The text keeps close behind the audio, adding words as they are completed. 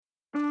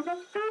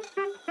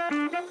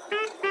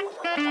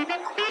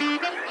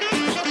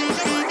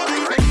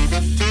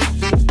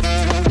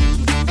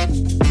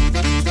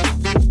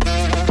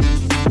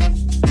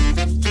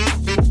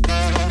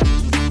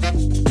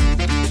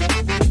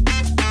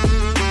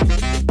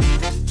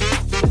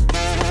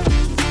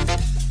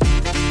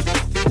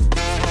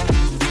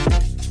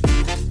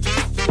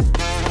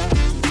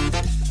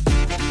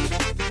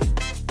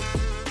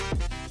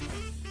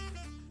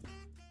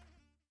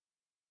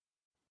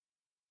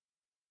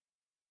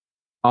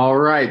All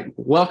right.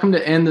 Welcome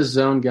to In the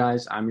Zone,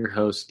 guys. I'm your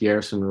host,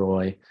 Garrison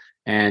Roy.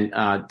 And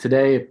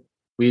today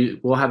we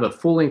will have a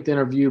full-length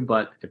interview,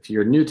 but if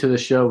you're new to the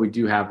show, we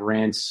do have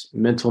rants,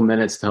 mental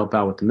minutes to help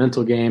out with the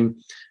mental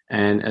game,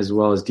 and as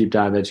well as deep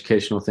dive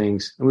educational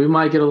things. And we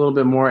might get a little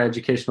bit more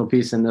educational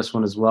piece in this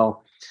one as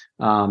well.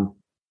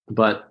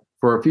 But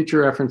for a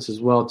future reference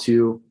as well,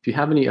 too, if you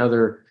have any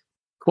other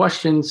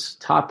questions,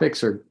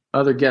 topics, or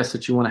other guests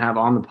that you want to have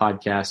on the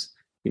podcast,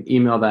 you can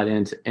email that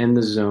in to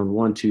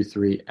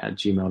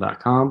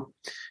inthezone123@gmail.com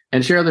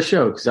and share the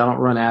show, because I don't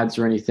run ads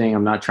or anything.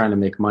 I'm not trying to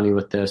make money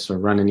with this or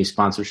run any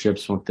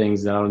sponsorships on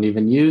things that I don't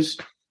even use.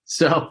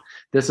 So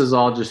this is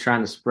all just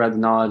trying to spread the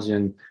knowledge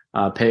and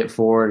pay it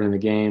forward in the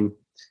game.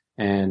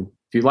 And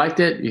if you liked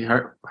it, you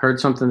heard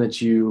something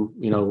that you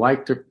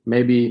liked, or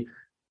maybe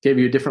gave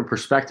you a different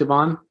perspective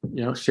on,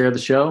 share the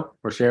show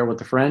or share it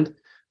with a friend,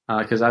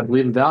 because I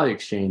believe in value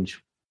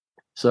exchange.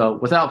 So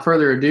without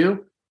further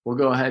ado, we'll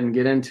go ahead and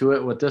get into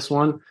it with this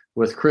one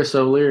with Chris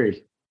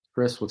O'Leary.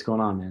 Chris, what's going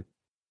on, man?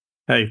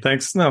 Hey,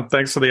 thanks. No,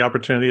 thanks for the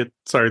opportunity.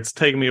 Sorry, it's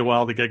taken me a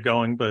while to get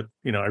going, but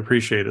I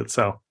appreciate it.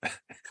 So,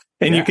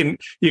 and yeah.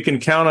 you can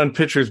count on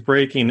pitchers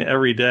breaking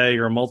every day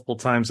or multiple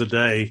times a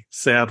day,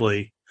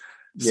 sadly.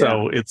 Yeah.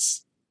 So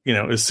it's,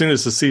 as soon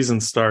as the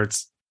season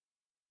starts,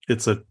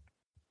 it's a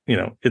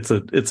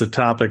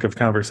topic of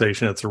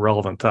conversation. It's a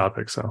relevant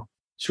topic. So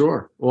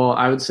sure. Well,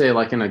 I would say,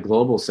 like, in a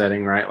global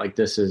setting, right? Like,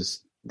 this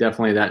is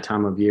definitely that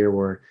time of year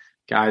where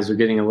guys are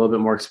getting a little bit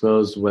more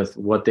exposed with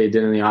what they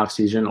did in the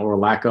offseason, or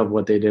lack of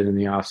what they did in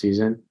the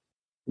offseason,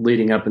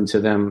 leading up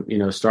into them,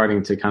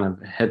 starting to kind of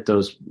hit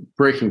those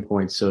breaking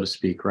points, so to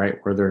speak, right?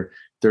 Where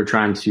they're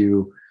trying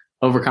to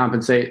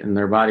overcompensate and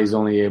their body's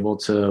only able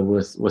to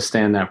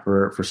withstand that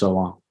for so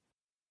long.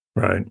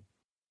 Right.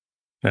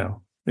 Yeah.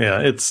 Yeah.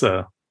 It's,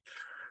 well,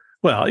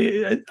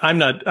 I'm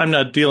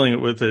not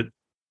dealing with it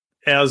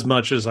as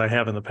much as I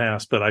have in the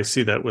past, but I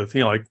see that with,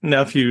 like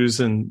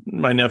nephews and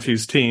my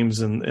nephew's teams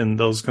and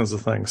those kinds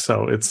of things.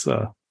 So it's,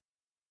 as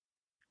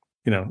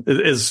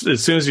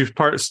soon as you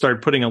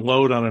start putting a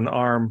load on an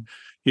arm,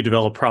 you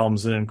develop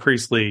problems, and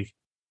increasingly,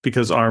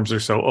 because arms are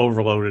so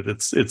overloaded,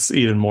 it's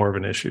even more of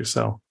an issue.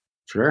 So.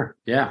 Sure.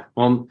 Yeah.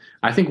 Well,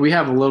 I think we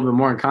have a little bit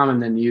more in common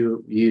than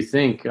you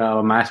think.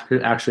 I'm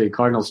actually a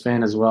Cardinals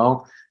fan as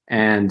well,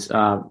 and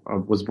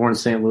was born in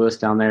St. Louis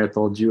down there at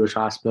the old Jewish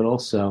hospital.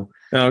 So.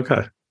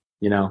 Okay.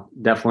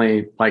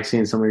 Definitely like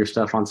seeing some of your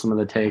stuff on some of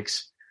the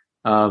takes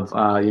of,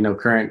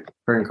 current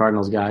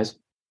Cardinals guys.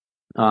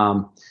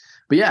 But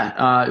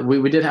yeah,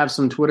 we did have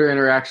some Twitter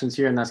interactions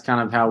here, and that's kind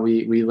of how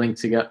we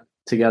linked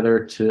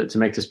together to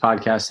make this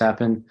podcast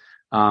happen.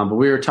 But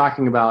we were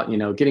talking about,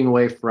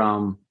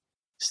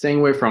 staying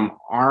away from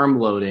arm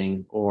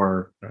loading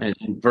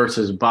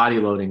versus body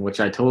loading, which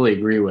I totally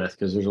agree with,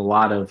 because there's a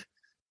lot of,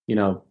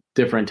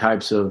 different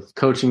types of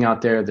coaching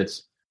out there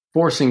that's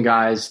forcing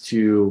guys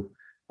to,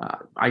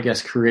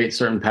 create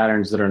certain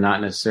patterns that are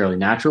not necessarily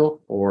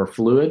natural or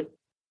fluid.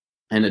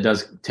 And it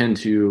does tend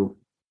to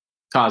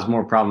cause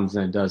more problems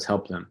than it does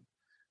help them.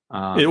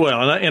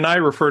 And I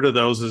refer to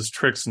those as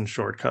tricks and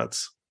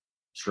shortcuts.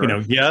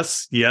 Sure.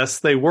 Yes,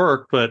 they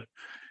work, but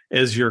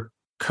as your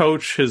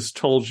coach has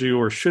told you,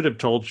 or should have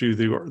told you,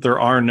 there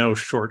are no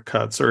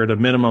shortcuts, or at a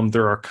minimum,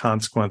 there are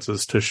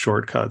consequences to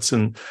shortcuts.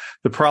 And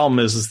the problem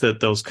is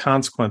that those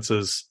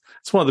consequences,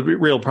 it's one of the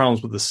real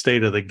problems with the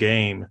state of the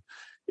game,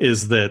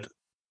 is that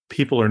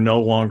people are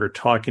no longer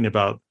talking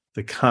about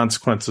the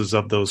consequences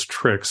of those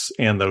tricks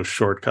and those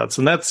shortcuts.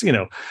 And that's,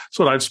 it's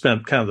what I've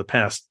spent kind of the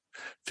past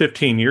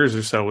 15 years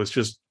or so, is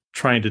just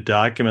trying to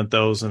document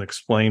those and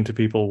explain to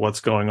people what's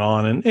going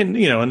on. And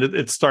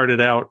it started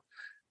out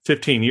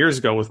 15 years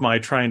ago with my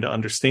trying to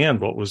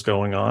understand what was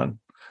going on.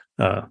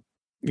 That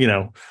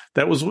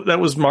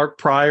was Mark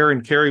Prior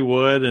and Kerry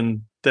Wood.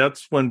 And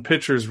that's when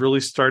pitchers really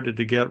started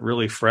to get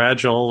really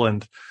fragile,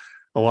 and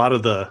a lot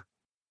of the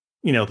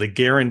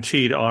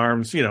guaranteed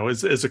arms,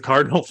 as a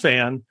Cardinal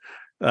fan,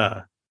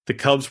 the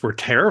Cubs were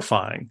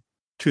terrifying.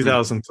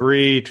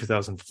 2003,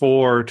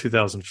 2004,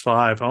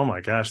 2005. Oh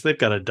my gosh, they've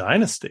got a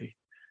dynasty.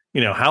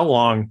 How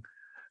long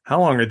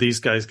are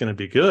these guys going to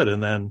be good?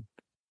 And then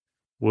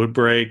Wood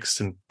breaks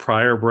and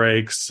Prior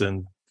breaks,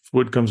 and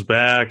Wood comes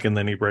back, and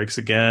then he breaks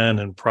again,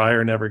 and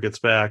Prior never gets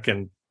back.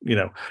 And,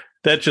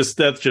 that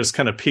just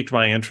kind of piqued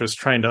my interest,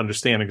 trying to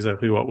understand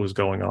exactly what was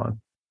going on.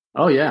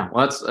 Oh yeah.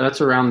 Well,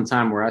 that's around the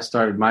time where I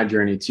started my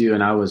journey too.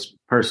 And I was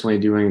personally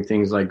doing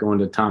things like going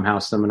to Tom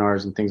House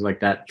seminars and things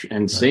like that,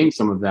 and seeing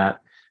some of that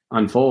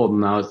unfold.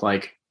 And I was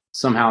like,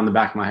 somehow in the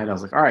back of my head, I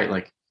was like, all right,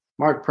 like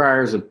Mark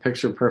Prior's a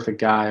picture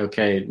perfect guy.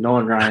 Okay.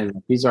 Nolan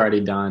Ryan, he's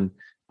already done.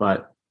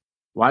 but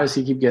why does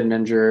he keep getting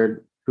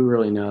injured? Who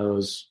really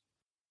knows?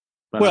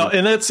 But well,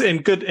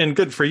 and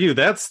good for you.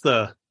 That's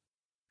the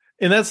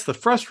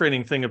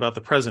frustrating thing about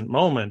the present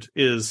moment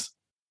is,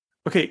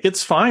 okay,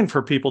 it's fine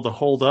for people to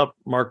hold up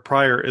Mark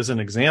Pryor as an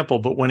example,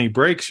 but when he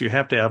breaks, you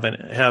have to have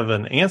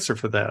an answer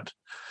for that.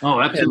 Oh,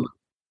 absolutely.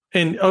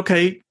 And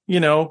okay,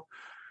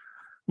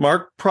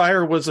 Mark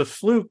Pryor was a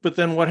fluke, but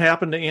then what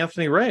happened to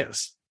Anthony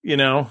Reyes?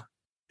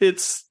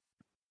 It's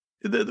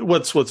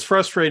what's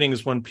frustrating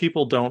is when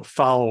people don't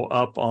follow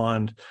up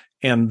on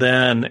and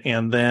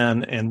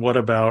what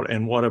about.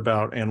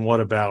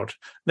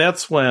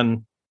 That's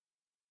when,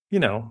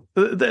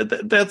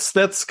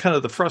 that's kind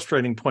of the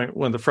frustrating point,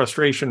 when the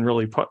frustration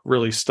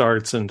really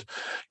starts. And,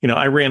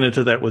 I ran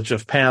into that with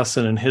Jeff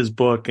Passan in his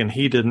book, and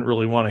he didn't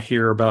really want to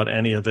hear about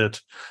any of it.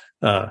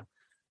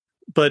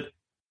 But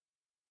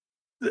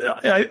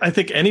I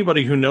think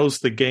anybody who knows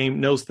the game,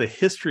 knows the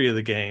history of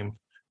the game,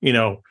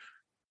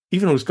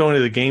 even was going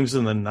to the games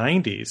in the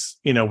 90s,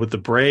 with the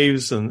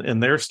Braves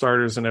and their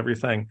starters and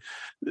everything,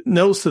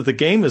 knows that the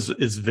game is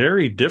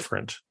very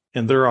different.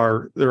 And there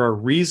are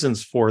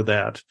reasons for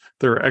that.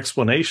 There are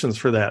explanations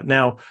for that.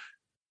 Now,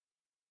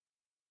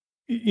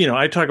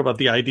 I talk about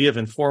the idea of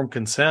informed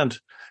consent.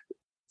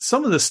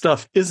 Some of this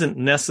stuff isn't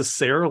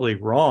necessarily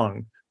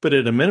wrong, but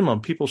at a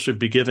minimum, people should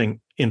be giving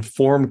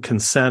informed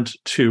consent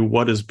to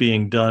what is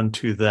being done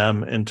to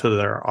them and to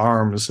their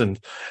arms. And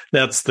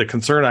that's the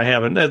concern I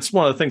have. And that's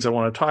one of the things I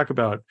want to talk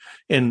about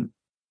and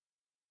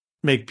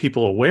make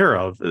people aware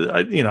of.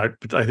 I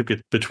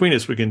think between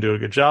us, we can do a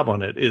good job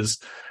on it, is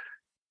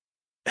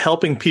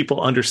helping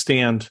people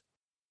understand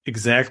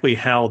exactly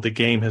how the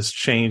game has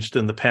changed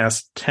in the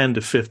past 10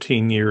 to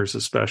 15 years,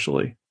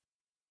 especially.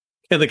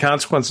 And the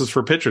consequences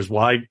for pitchers,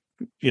 why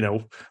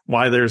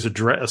there's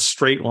a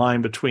straight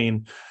line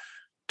between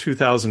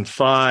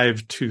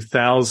 2005,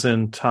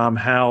 2000, Tom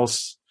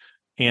House,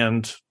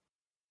 and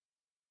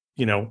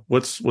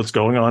what's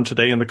going on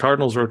today in the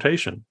Cardinals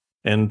rotation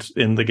and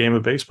in the game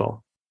of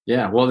baseball.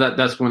 Yeah, well,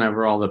 that's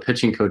whenever all the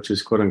pitching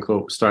coaches, quote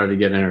unquote, started to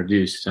get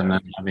introduced, and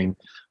then having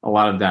a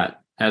lot of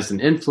that as an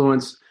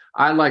influence.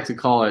 I like to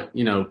call it,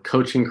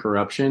 coaching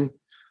corruption.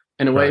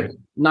 In a way, right.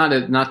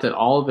 Not that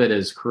all of it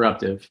is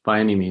corruptive by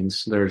any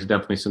means. There's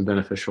definitely some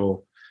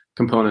beneficial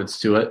components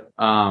to it,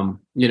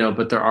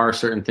 but there are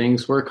certain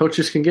things where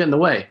coaches can get in the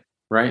way,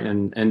 right,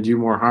 and do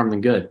more harm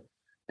than good.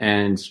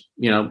 And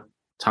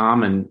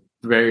Tom and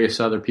various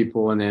other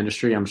people in the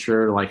industry, I'm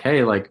sure, like,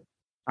 hey, like,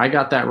 I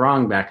got that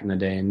wrong back in the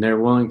day, and they're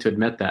willing to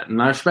admit that,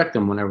 and I respect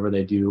them whenever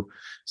they do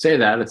say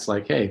that. It's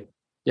like, hey,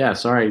 yeah,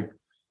 sorry,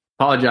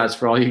 apologize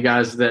for all you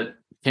guys that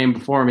came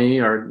before me,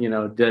 or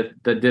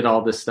that did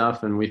all this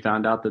stuff, and we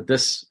found out that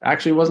this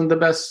actually wasn't the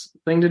best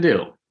thing to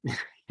do.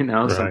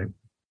 Right. So,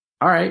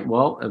 all right,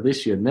 well, at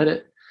least you admit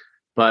it.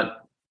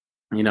 But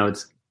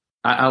it's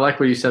I like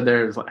what you said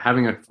there, is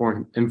having a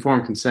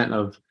informed consent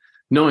of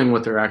knowing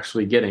what they're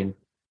actually getting,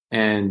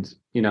 and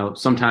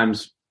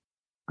sometimes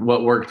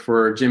what worked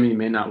for Jimmy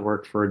may not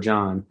work for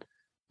John.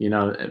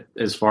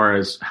 As far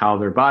as how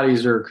their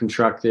bodies are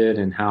constructed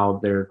and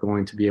how they're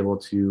going to be able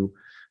to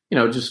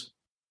just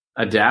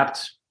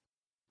adapt,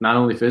 not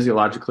only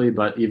physiologically,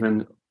 but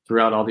even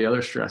throughout all the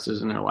other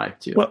stresses in their life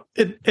too. Well,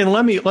 and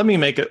let me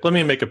make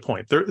a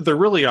point. There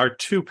really are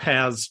two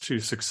paths to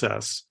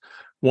success.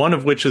 One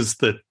of which is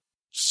the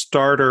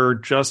starter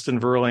Justin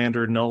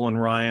Verlander, Nolan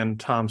Ryan,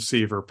 Tom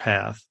Seaver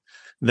path.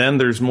 Then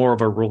there's more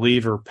of a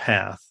reliever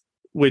path,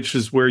 which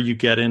is where you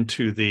get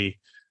into the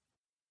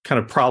kind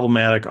of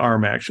problematic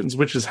arm actions,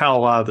 which is how a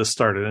lot of this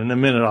started. In a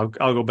minute,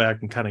 I'll go back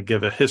and kind of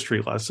give a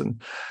history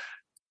lesson.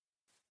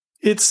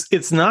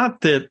 It's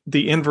not that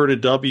the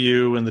inverted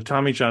W and the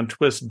Tommy John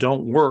twist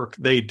don't work.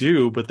 They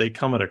do, but they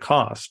come at a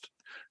cost.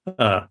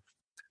 The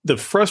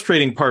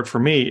frustrating part for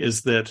me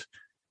is that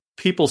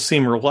people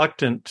seem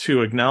reluctant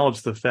to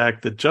acknowledge the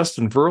fact that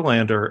Justin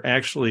Verlander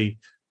actually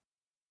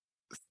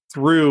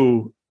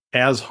threw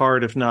as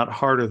hard, if not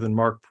harder, than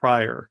Mark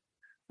Pryor.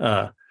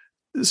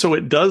 So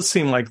it does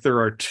seem like there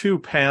are two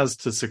paths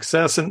to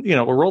success. And,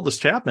 Aroldis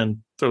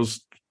Chapman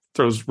throws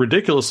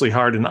ridiculously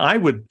hard. And I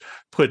would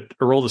put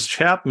Aroldis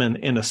Chapman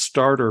in a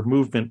starter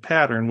movement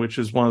pattern, which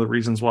is one of the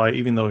reasons why,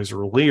 even though he's a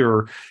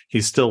reliever,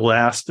 he's still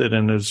lasted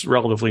and has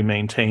relatively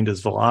maintained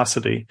his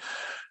velocity.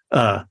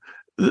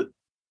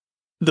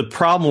 The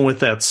problem with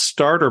that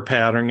starter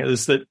pattern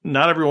is that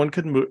not everyone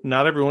can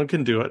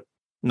do it.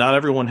 Not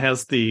everyone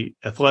has the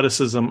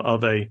athleticism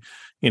of a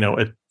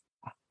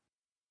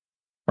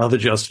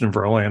Justin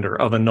Verlander,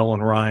 of a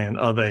Nolan Ryan,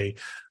 of a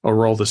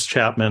Aroldis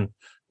Chapman.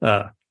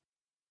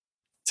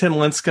 Tim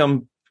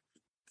Lincecum,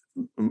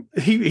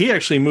 he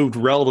actually moved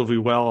relatively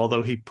well,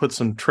 although he put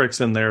some tricks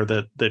in there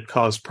that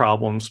caused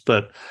problems.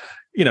 But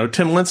Tim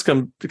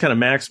Lincecum kind of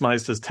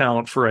maximized his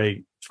talent for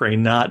a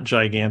not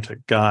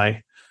gigantic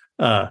guy.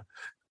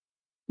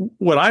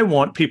 What I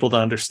want people to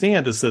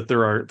understand is that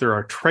there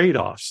are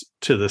trade-offs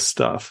to this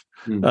stuff.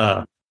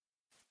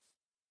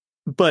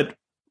 But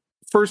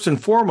first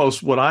and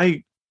foremost, what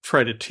I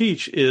try to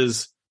teach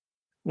is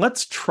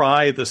let's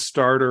try the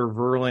starter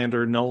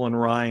Verlander, Nolan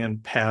Ryan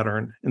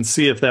pattern and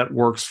see if that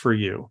works for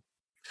you.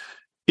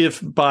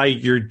 If by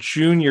your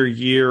junior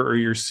year or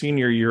your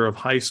senior year of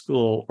high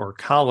school or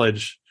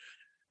college,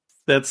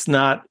 that's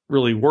not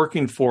really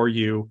working for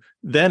you,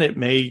 then it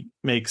may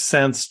make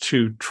sense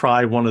to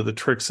try one of the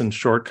tricks and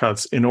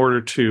shortcuts in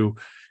order to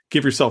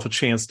give yourself a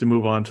chance to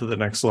move on to the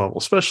next level,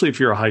 especially if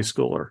you're a high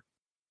schooler.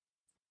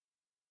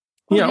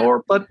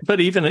 But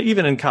even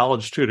in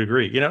college to a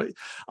degree,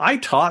 I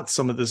taught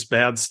some of this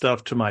bad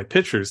stuff to my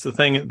pitchers. The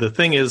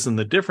thing is, and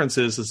the difference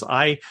is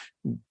I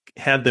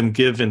had them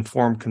give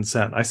informed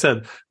consent. I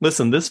said,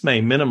 listen, this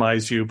may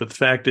minimize you, but the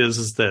fact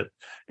is that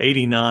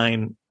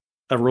 89,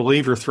 a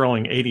reliever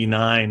throwing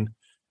 89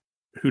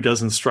 who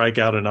doesn't strike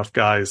out enough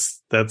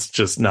guys, that's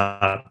just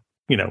not,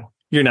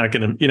 you're not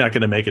going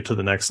to make it to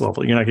the next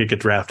level. You're not going to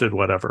get drafted,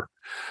 whatever.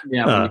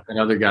 Yeah. When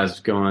other guys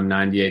going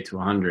 98 to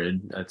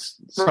 100, that's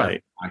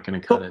right. Not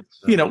going to cut it.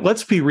 So.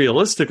 Let's be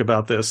realistic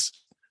about this,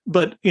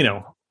 but,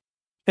 but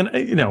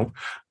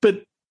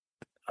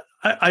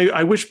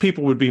I wish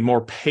people would be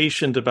more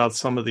patient about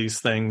some of these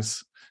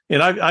things.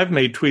 And I've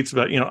made tweets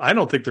about, I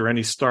don't think there are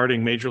any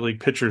starting major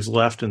league pitchers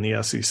left in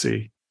the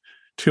SEC.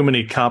 Too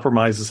many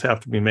compromises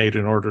have to be made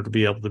in order to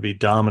be able to be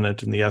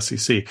dominant in the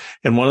SEC.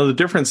 And one of the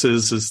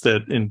differences is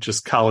that in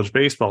just college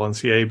baseball,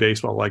 NCAA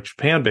baseball, like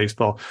Japan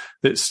baseball,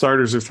 that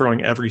starters are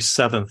throwing every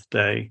seventh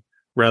day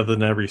rather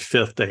than every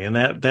fifth day. And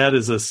that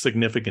is a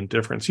significant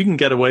difference. You can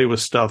get away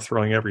with stuff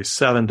throwing every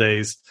 7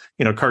 days.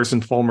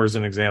 Carson Fulmer is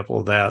an example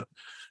of that.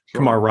 Sure.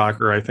 Kumar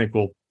Rocker, I think,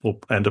 will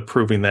end up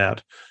proving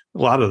that. A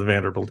lot of the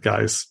Vanderbilt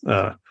guys,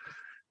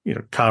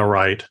 Kyle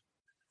Wright.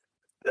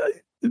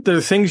 There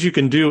are things you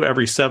can do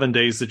every 7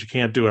 days that you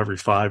can't do every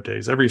 5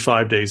 days. Every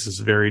 5 days is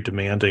very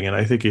demanding, and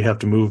I think you have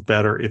to move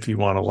better if you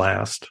want to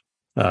last.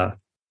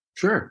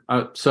 Sure.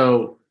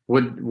 So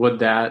would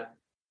that,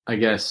 I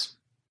guess,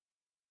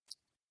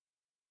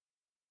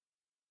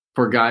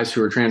 for guys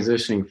who are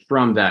transitioning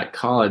from that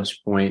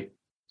college point,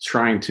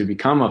 trying to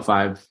become a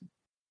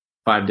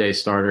five-day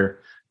starter,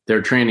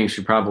 their training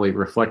should probably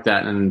reflect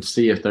that and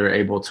see if they're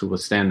able to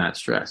withstand that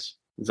stress.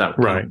 Is that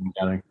right?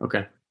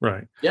 Okay.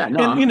 Right. Yeah.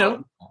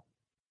 No.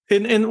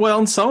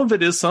 And some of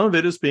it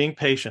is being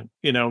patient.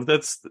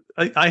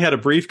 I had a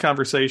brief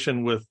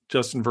conversation with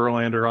Justin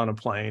Verlander on a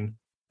plane.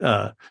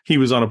 He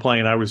was on a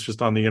plane. I was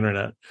just on the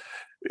internet.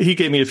 He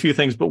gave me a few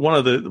things, but one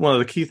of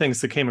the key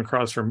things that came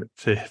across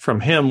from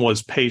him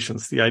was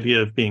patience. The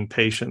idea of being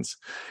patient.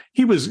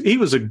 He was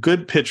a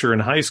good pitcher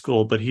in high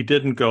school, but he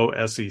didn't go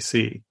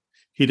SEC.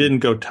 He didn't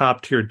go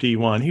top tier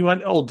D1. He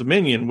went Old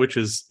Dominion, which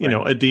is,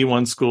 a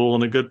D1 school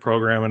and a good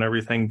program and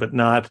everything, but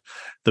not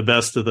the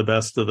best of the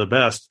best of the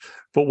best.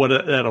 But what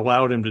that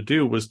allowed him to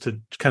do was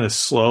to kind of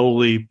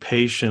slowly,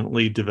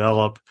 patiently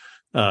develop,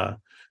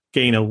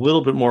 gain a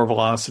little bit more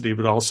velocity,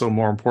 but also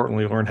more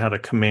importantly, learn how to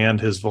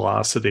command his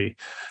velocity.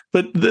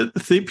 But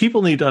the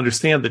people need to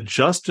understand that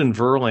Justin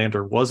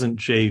Verlander wasn't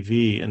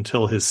JV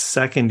until his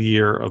second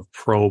year of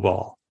pro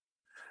ball.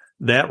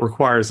 That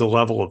requires a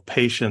level of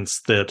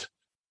patience that,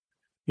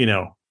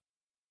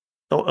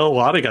 a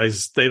lot of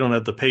guys, they don't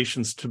have the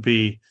patience to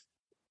be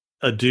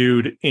a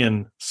dude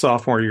in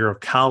sophomore year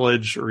of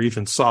college or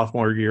even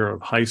sophomore year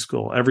of high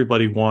school.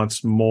 Everybody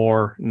wants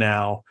more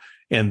now.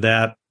 And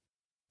that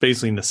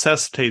basically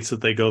necessitates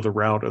that they go the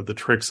route of the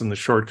tricks and the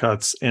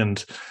shortcuts.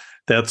 And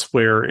that's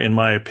where, in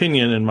my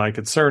opinion, and my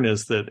concern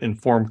is that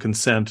informed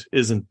consent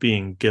isn't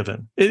being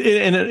given.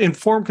 And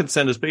informed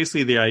consent is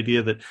basically the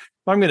idea that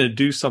if I'm going to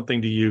do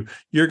something to you,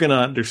 you're going to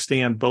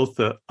understand both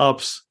the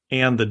ups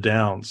and the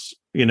downs,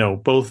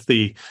 both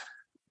the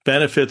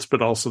benefits,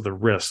 but also the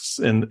risks.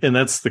 And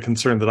that's the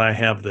concern that I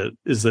have,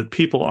 that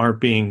people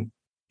aren't being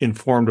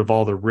informed of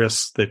all the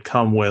risks that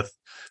come with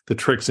the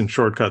tricks and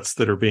shortcuts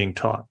that are being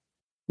taught.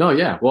 No,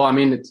 yeah. Well, I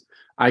mean,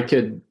 I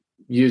could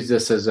use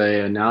this as an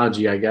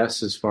analogy, I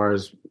guess, as far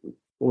as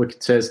we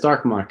could say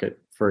stock market,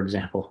 for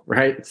example,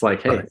 right? It's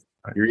like, hey, right.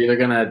 You're either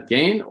going to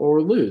gain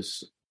or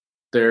lose.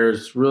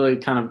 There's really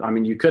kind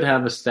of, you could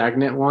have a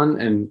stagnant one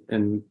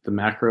in the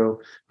macro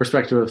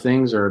perspective of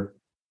things, or,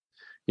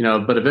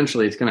 but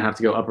eventually it's going to have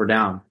to go up or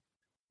down.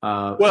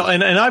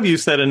 And I've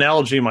used that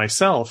analogy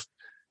myself.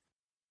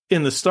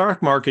 In the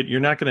stock market,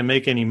 you're not going to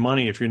make any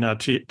money if you're not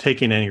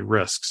taking any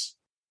risks.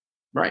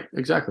 Right,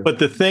 exactly. But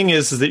the thing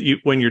is that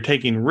when you're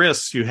taking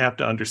risks, you have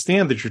to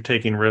understand that you're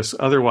taking risks.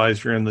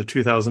 Otherwise, you're in the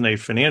 2008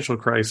 financial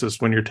crisis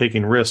when you're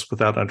taking risks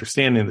without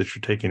understanding that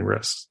you're taking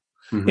risks.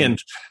 Mm-hmm.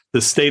 And the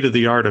state of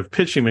the art of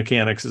pitching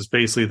mechanics is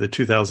basically the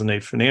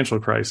 2008 financial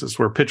crisis,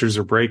 where pitchers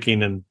are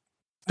breaking and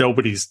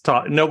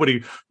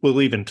nobody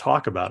will even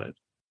talk about it.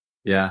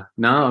 Yeah,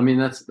 no,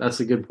 that's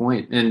a good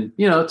point. And,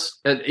 it's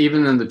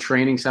even in the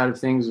training side of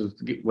things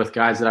with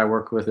guys that I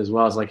work with as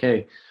well, it's like,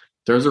 hey,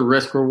 there's a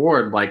risk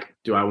reward. Like,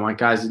 do I want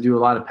guys to do a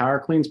lot of power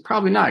cleans?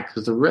 Probably not,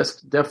 because the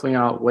risk definitely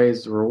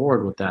outweighs the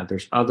reward with that.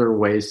 There's other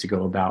ways to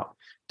go about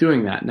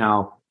doing that.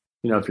 Now,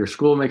 if your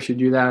school makes you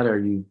do that or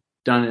you've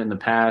done it in the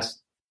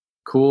past,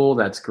 cool,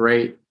 that's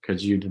great,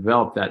 because you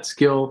develop that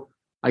skill,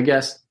 I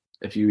guess,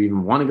 if you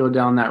even want to go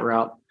down that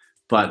route.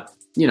 But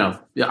Yeah,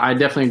 I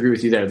definitely agree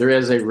with you there. There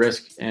is a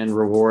risk and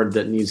reward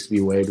that needs to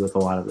be weighed with a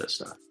lot of this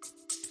stuff.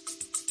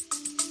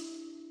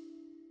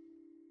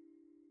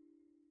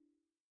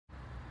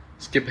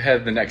 Skip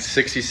ahead the next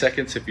 60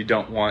 seconds if you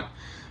don't want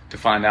to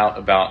find out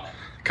about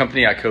the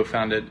company I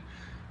co-founded,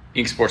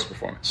 Ink Sports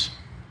Performance.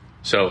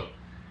 So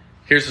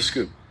here's the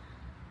scoop.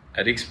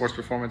 At Ink Sports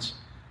Performance,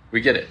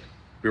 we get it.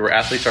 We were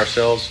athletes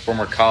ourselves,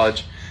 former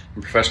college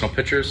and professional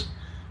pitchers.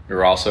 We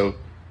were also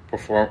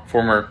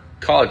former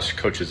college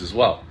coaches as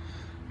well.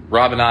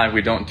 Rob and I,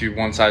 we don't do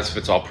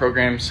one-size-fits-all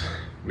programs.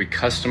 We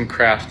custom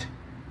craft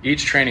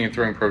each training and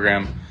throwing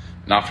program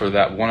and offer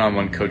that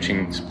one-on-one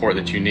coaching support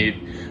that you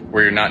need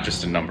where you're not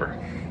just a number.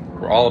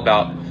 We're all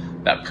about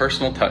that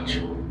personal touch.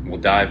 We'll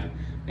dive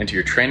into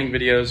your training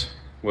videos,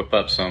 whip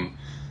up some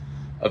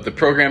of the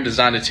program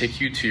designed to take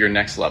you to your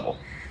next level.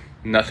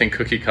 Nothing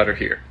cookie cutter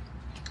here.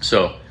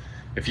 So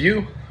if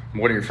you,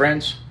 one of your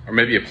friends, or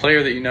maybe a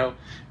player that you know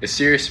is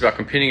serious about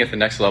competing at the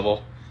next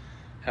level,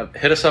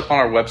 hit us up on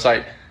our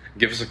website,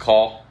 give us a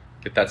call,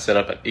 get that set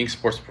up at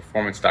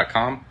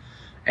inksportsperformance.com.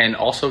 And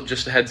also,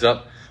 just a heads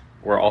up,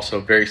 we're also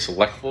very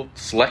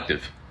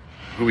selective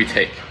who we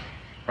take,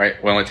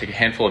 right? We only take a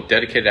handful of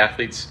dedicated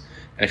athletes,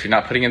 and if you're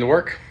not putting in the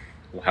work,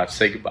 we'll have to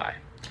say goodbye.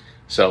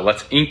 So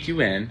let's ink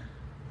you in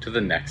to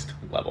the next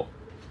level.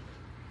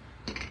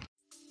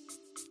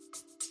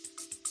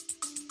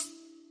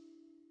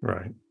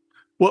 Right.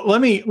 Well,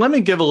 let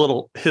me give a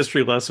little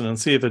history lesson and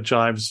see if it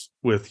jives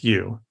with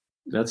you.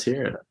 Let's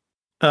hear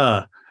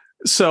it.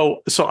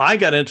 So I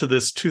got into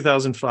this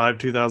 2005,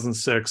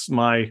 2006.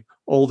 My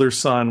older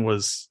son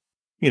was,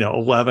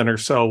 11 or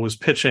so, was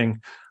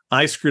pitching.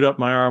 I screwed up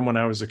my arm when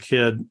I was a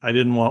kid. I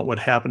didn't want what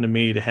happened to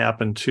me to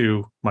happen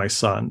to my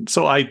son.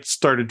 So I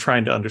started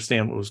trying to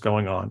understand what was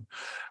going on.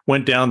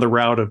 Went down the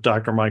route of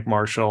Dr. Mike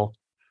Marshall.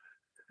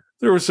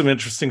 There was some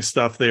interesting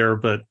stuff there,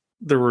 but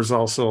there was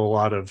also a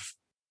lot of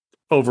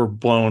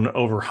overblown,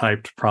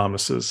 overhyped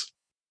promises.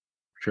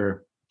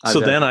 Sure.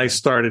 So then I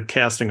started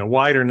casting a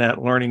wider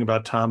net, learning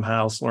about Tom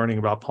House, learning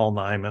about Paul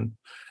Nyman.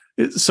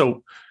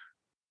 So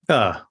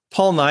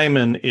Paul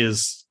Nyman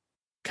is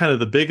kind of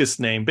the biggest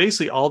name.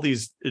 Basically, all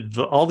these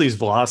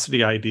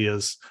velocity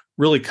ideas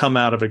really come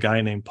out of a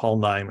guy named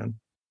Paul Nyman,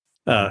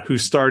 who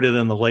started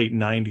in the late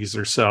 90s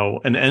or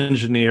so, an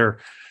engineer.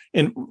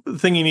 And the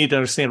thing you need to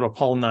understand about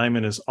Paul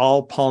Nyman is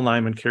all Paul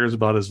Nyman cares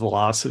about is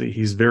velocity.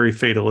 He's very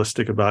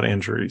fatalistic about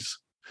injuries.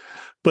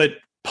 But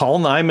Paul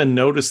Nyman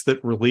noticed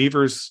that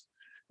relievers,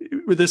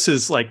 this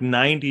is like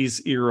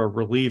 90s era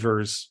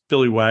relievers,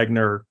 Billy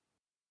Wagner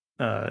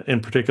in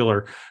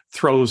particular,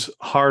 throws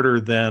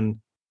harder than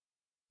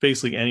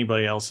basically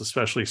anybody else,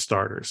 especially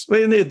starters.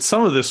 And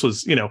some of this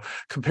was,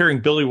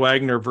 comparing Billy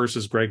Wagner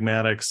versus Greg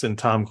Maddux and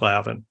Tom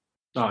Glavine.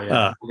 Oh,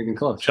 yeah. Even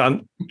close.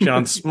 John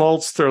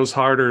Smoltz throws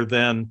harder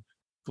than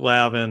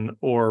Glavine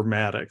or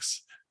Maddux.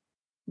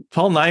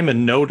 Paul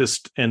Nyman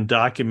noticed and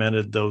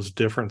documented those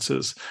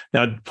differences.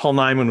 Now, Paul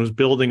Nyman was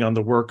building on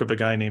the work of a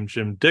guy named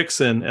Jim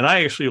Dixon, and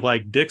I actually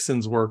like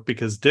Dixon's work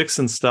because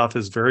Dixon's stuff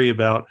is very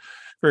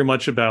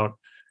much about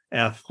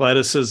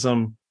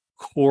athleticism,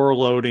 core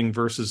loading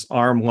versus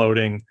arm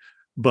loading.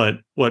 But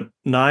what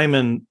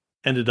Nyman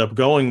ended up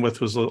going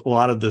with was a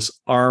lot of this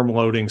arm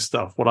loading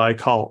stuff, what I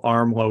call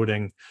arm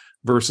loading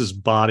versus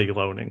body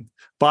loading.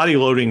 Body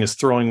loading is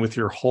throwing with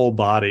your whole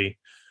body.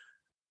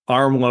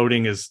 Arm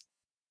loading is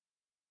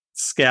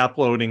scap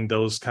loading,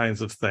 those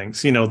kinds of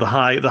things. The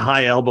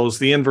high elbows,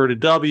 the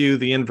inverted W,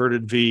 the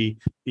inverted V,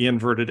 the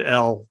inverted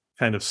L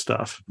kind of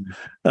stuff.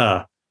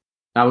 I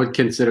would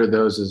consider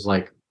those as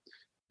like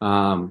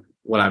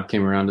what I've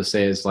came around to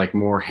say is like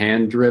more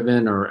hand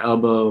driven or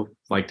elbow,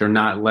 like they're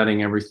not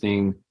letting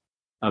everything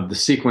of the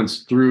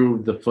sequence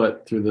through the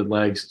foot, through the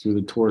legs, through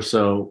the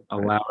torso,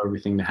 allow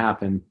everything to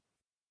happen.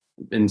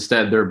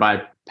 Instead, they're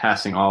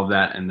bypassing all of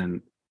that, and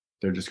then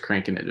they're just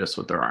cranking it just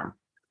with their arm.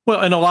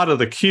 Well, and a lot of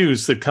the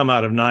cues that come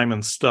out of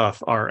Nyman's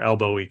stuff are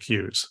elbow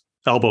cues.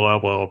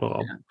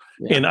 Elbow.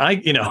 Yeah.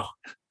 And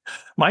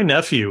my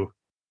nephew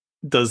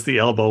does the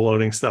elbow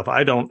loading stuff.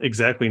 I don't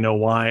exactly know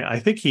why. I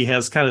think he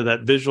has kind of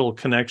that visual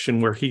connection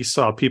where he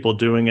saw people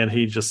doing it.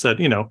 He just said,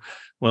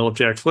 well, if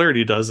Jack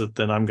Flaherty does it,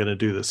 then I'm going to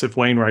do this. If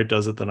Wainwright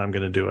does it, then I'm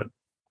going to do it.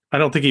 I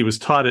don't think he was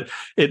taught it.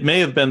 It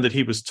may have been that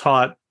he was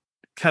taught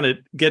kind of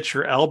get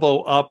your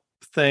elbow up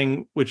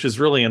thing, which is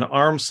really an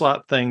arm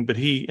slot thing, but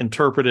he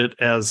interpreted it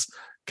as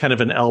kind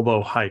of an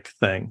elbow hike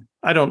thing.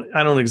 I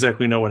don't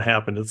exactly know what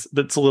happened.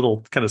 It's a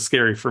little kind of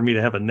scary for me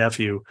to have a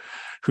nephew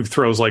who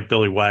throws like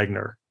Billy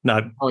Wagner,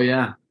 not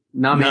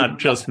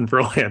Justin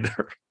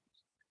Verlander.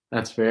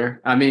 That's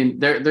fair. I mean,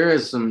 there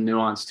is some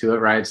nuance to it,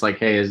 right? It's like,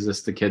 hey, is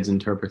this the kid's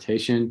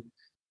interpretation?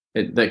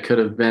 That could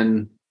have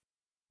been,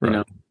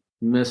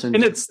 missing.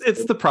 And it's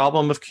the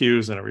problem of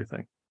cues and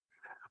everything.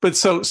 But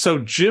so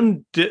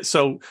Jim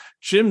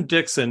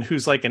Dixon,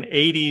 who's like an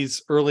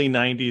 80s, early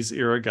 90s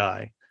era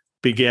guy,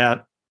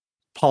 begat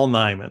Paul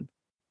Nyman.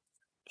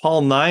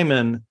 Paul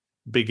Nyman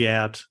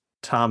begat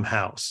Tom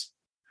House.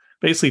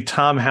 basically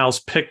Tom House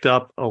picked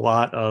up a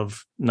lot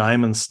of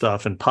Nyman's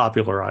stuff and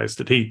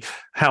popularized it.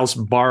 House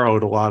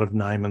borrowed a lot of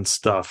Nyman's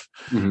stuff,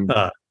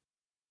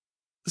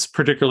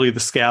 particularly the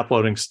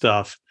scaploading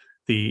stuff,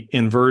 the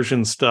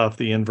inversion stuff,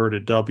 the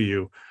inverted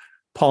W.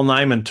 Paul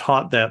Nyman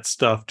taught that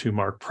stuff to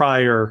Mark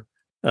Pryor,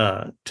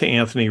 to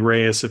Anthony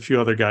Reyes, a few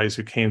other guys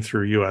who came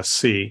through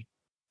USC.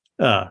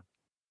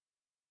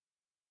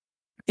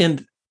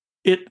 And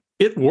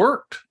it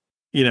worked.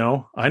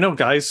 I know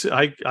guys,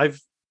 I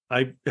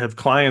have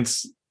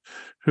clients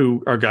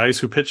who are guys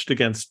who pitched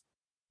against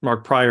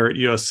Mark Pryor at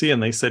USC,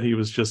 and they said he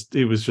was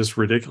just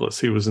ridiculous.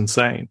 He was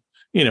insane.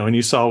 And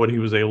you saw what he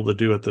was able to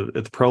do at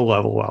the pro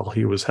level while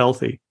he was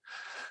healthy.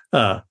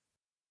 The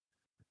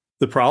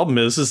problem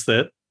is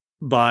that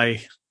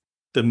by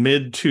the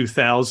mid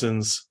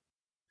 2000s,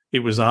 it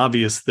was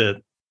obvious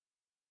that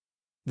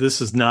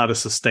this is not a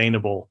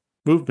sustainable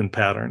movement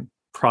pattern.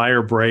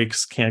 Pryor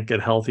breaks, can't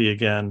get healthy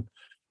again.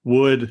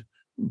 Wood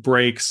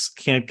breaks,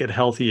 can't get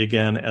healthy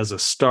again as a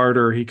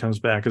starter. He comes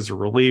back as a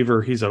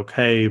reliever. He's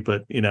okay,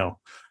 but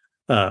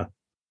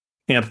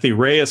Anthony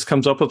Reyes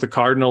comes up with the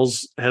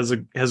Cardinals, has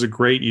a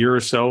great year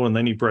or so, and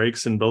then he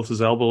breaks, and both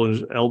his elbow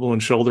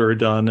and shoulder are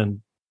done,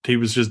 and he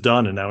was just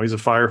done, and now he's a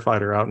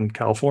firefighter out in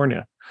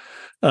California.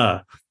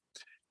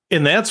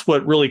 And that's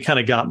what really kind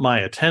of got my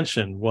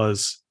attention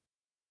was,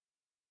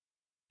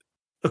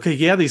 okay,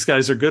 yeah, these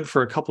guys are good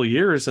for a couple of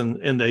years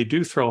and they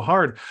do throw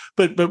hard.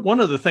 But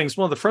one of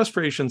the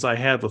frustrations I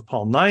had with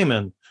Paul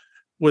Nyman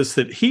was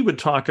that he would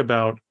talk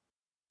about,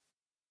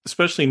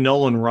 especially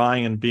Nolan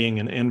Ryan being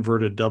an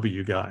inverted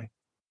W guy,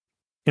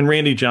 and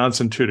Randy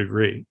Johnson to a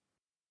degree.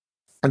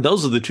 And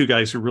those are the two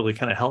guys who really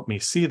kind of helped me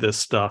see this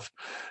stuff,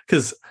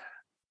 because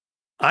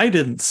I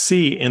didn't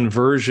see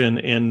inversion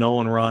in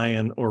Nolan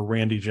Ryan or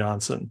Randy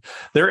Johnson.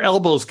 Their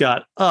elbows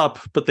got up,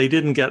 but they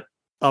didn't get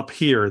up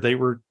here. They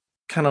were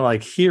kind of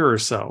like here or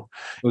so.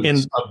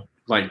 And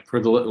like for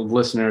the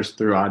listeners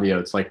through audio,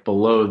 it's like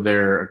below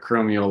their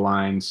acromial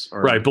lines.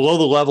 Right, below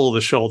the level of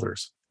the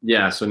shoulders.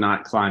 Yeah, so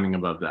not climbing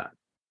above that.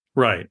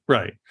 Right.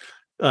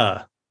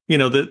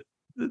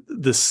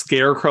 The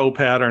scarecrow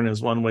pattern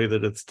is one way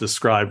that it's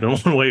described, and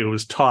one way it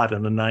was taught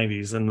in the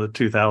 90s and the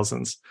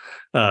 2000s.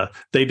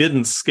 They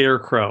didn't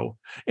scarecrow.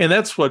 And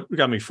that's what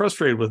got me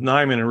frustrated with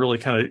Nyman and really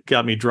kind of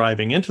got me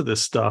driving into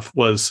this stuff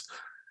was,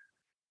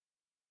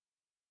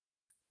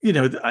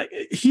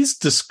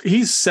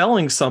 he's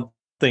selling something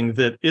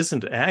that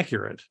isn't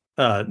accurate.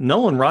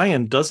 Nolan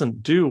Ryan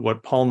doesn't do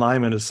what Paul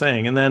Nyman is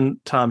saying. And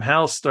then Tom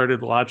House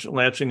started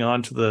latching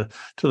on to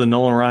the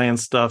Nolan Ryan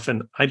stuff.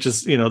 And I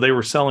just, they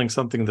were selling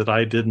something that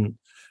I didn't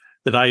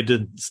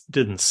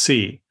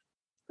see.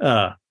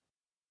 Here,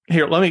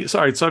 so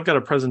I've got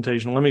a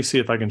presentation. Let me see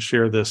if I can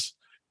share this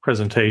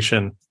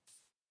presentation.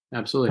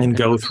 Absolutely. And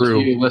go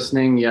through. You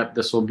listening. Yep.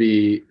 This will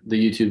be,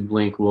 the YouTube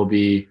link will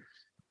be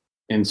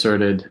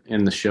inserted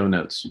in the show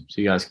notes.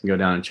 So you guys can go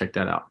down and check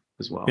that out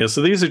as well. Yeah,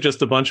 so these are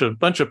just a bunch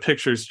of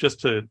pictures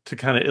just to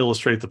kind of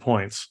illustrate the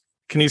points.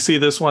 Can you see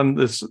this one,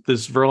 this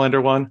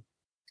Verlander one?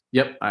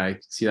 Yep, I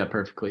see that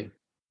perfectly.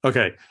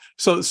 Okay,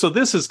 so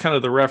this is kind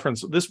of the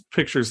reference. This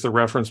picture is the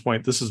reference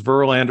point. This is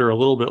Verlander, a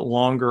little bit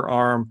longer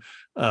arm,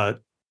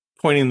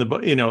 pointing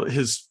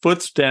his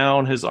foot's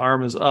down, his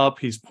arm is up.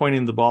 He's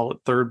pointing the ball at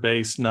third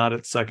base, not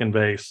at second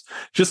base.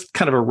 Just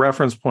kind of a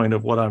reference point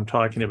of what I'm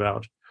talking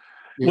about.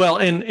 Yeah. Well,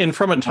 and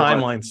from a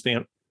timeline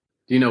standpoint.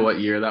 Do you know what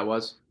year that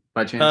was?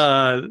 By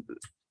chance?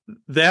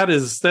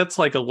 That's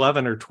like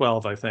 11 or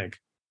 12, I think.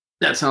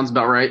 That sounds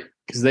about right,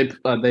 because they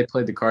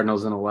played the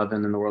Cardinals in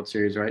 11 in the World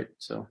Series, right?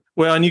 So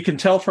well, and you can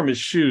tell from his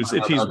shoes,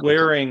 if he's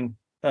wearing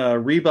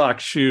Reebok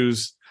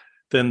shoes,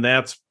 then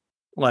that's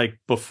like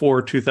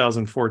before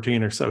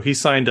 2014 or so. He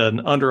signed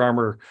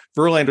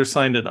Verlander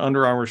signed an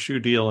Under Armour shoe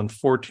deal in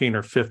 14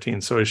 or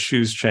 15, so his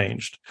shoes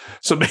changed.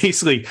 So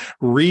basically,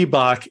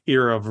 Reebok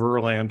era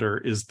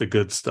Verlander is the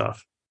good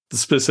stuff,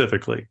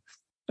 specifically.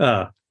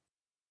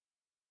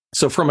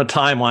 So from a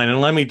timeline,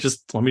 and let me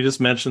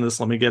just mention this,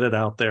 let me get it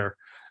out there.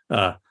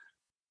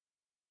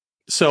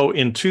 So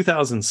in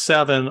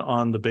 2007,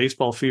 on the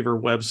Baseball Fever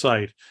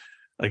website,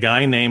 a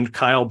guy named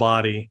Kyle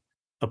Boddy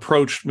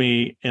approached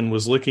me and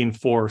was looking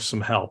for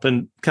some help.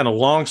 And kind of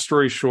long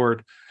story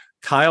short,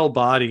 Kyle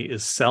Boddy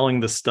is selling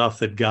the stuff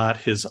that got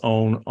his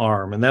own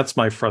arm. And that's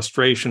my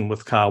frustration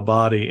with Kyle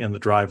Boddy and the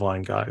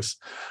Driveline guys.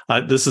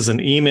 This is an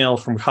email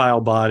from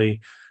Kyle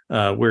Boddy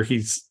where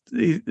he's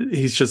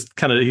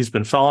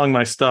been following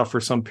my stuff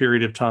for some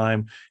period of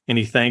time, and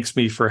he thanks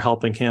me for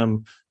helping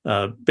him.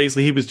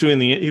 Basically, he was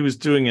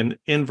doing an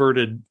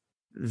inverted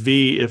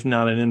V, if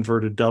not an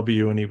inverted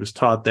W, and he was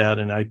taught that,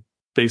 and I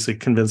basically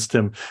convinced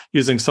him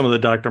using some of the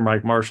Dr.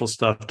 Mike Marshall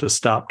stuff to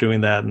stop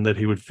doing that, and that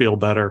he would feel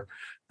better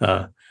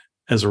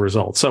as a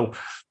result. So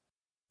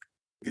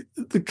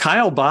the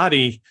Kyle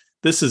Boddy,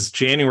 this is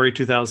January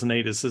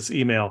 2008, is this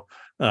email.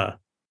 So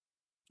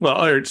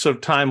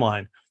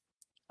timeline.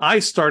 I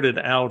started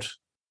out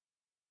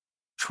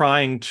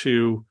trying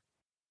to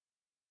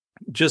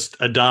just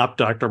adopt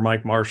Dr.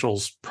 Mike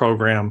Marshall's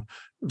program,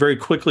 very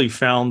quickly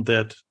found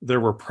that there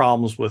were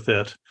problems with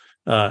it.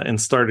 and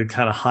started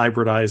kind of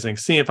hybridizing,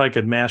 seeing if I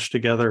could mash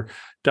together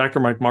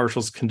Dr. Mike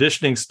Marshall's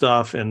conditioning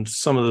stuff and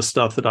some of the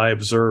stuff that I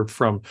observed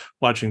from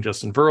watching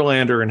Justin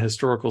Verlander and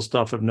historical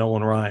stuff of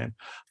Nolan Ryan.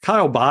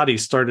 Kyle Boddy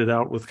started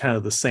out with kind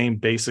of the same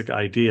basic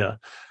idea.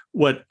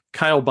 What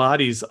Kyle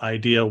Boddy's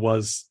idea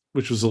was,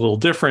 which was a little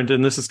different,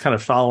 and this is kind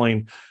of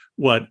following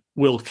what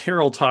Will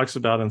Carroll talks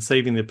about in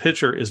Saving the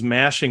Pitcher, is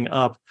mashing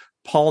up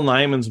Paul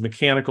Nyman's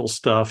mechanical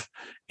stuff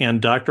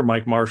and Dr.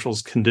 Mike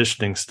Marshall's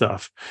conditioning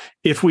stuff.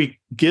 If we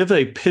give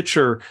a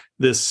pitcher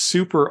this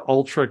super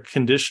ultra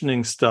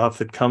conditioning stuff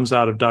that comes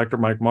out of Dr.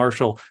 Mike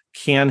Marshall,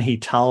 can he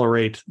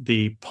tolerate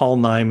the Paul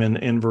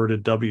Nyman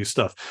inverted W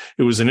stuff?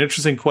 It was an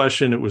interesting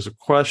question. It was a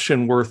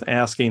question worth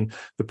asking.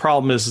 The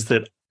problem is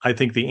that I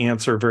think the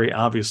answer very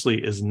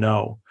obviously is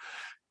no.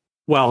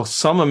 While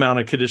some amount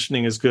of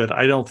conditioning is good,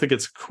 I don't think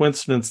it's a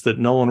coincidence that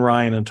Nolan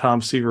Ryan and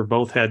Tom Seaver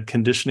both had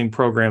conditioning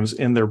programs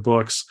in their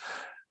books.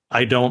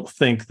 I don't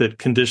think that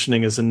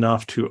conditioning is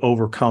enough to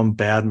overcome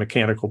bad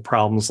mechanical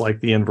problems like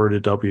the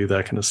inverted W,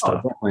 that kind of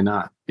stuff. Oh, definitely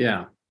not.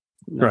 Yeah.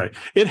 No. Right.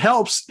 It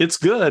helps. It's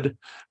good,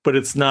 but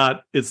it's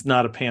not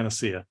a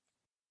panacea.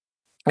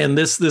 And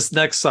this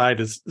next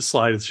slide is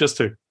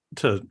just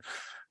to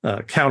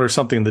counter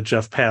something that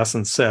Jeff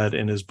Passan said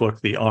in his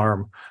book, The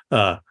Arm.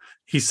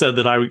 He said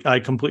that I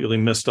completely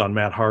missed on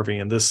Matt Harvey,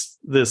 and this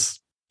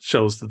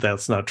shows that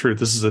that's not true.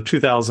 This is a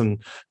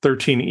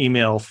 2013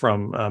 email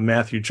from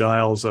Matthew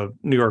Giles of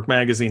New York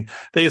Magazine.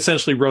 They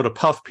essentially wrote a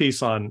puff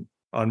piece on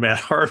Matt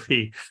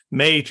Harvey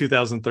May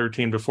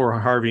 2013 before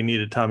Harvey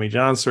needed Tommy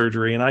John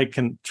surgery, and I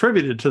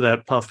contributed to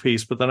that puff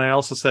piece. But then I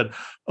also said,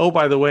 oh,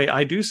 by the way,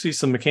 I do see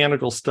some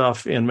mechanical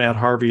stuff in Matt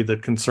Harvey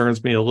that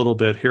concerns me a little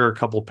bit. Here are a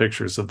couple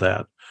pictures of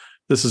that.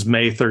 This is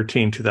May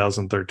 13,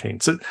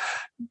 2013. So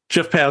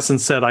Jeff Passan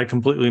said I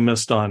completely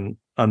missed on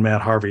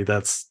Matt Harvey.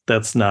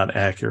 That's not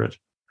accurate.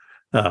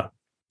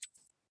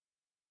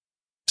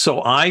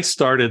 So I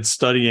started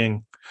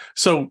studying.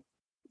 So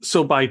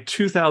by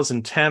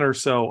 2010 or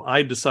so,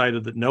 I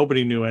decided that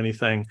nobody knew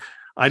anything.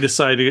 I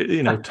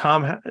decided,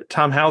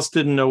 Tom House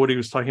didn't know what he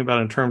was talking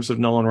about in terms of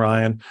Nolan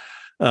Ryan.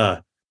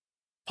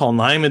 Paul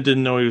Nyman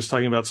didn't know what he was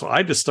talking about. So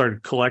I just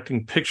started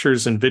collecting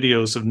pictures and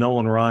videos of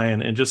Nolan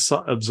Ryan and just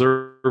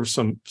observed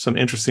some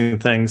interesting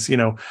things.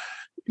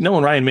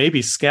 Nolan Ryan may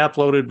be scap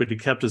loaded, but he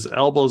kept his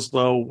elbows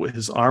low.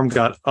 His arm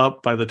got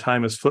up by the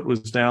time his foot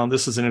was down.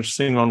 This is an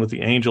interesting one with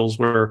the Angels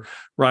where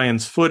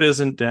Ryan's foot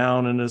isn't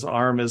down and his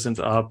arm isn't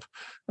up.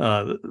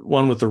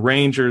 One with the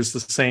Rangers, the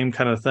same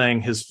kind of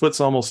thing. His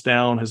foot's almost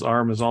down, his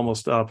arm is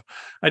almost up.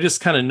 I just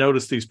kind of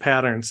noticed these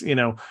patterns.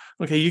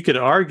 Okay, you could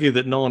argue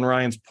that Nolan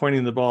Ryan's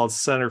pointing the ball at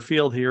center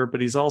field here,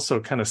 but he's also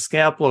kind of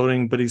scap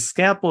loading, but he's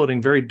scap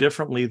loading very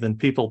differently than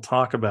people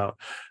talk about.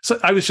 So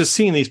I was just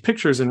seeing these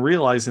pictures and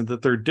realizing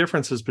that there are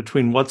differences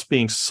between what's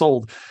being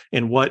sold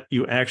and what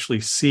you actually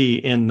see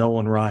in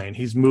Nolan Ryan.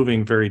 He's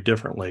moving very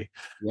differently.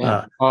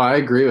 Yeah. I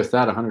agree with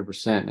that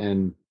 100%.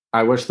 And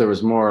I wish there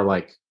was more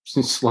like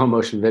slow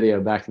motion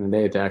video back in the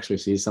day to actually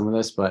see some of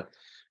this, but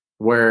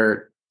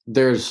where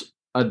there's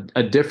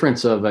a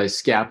difference of a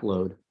scap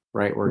load,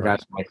 right? Where guys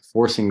are like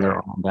forcing their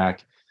arm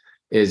back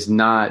is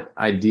not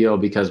ideal,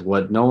 because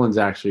what Nolan's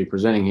actually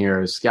presenting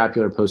here is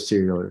scapular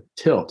posterior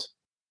tilt,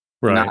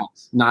 right?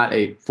 Not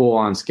a full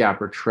on scap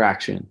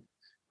retraction,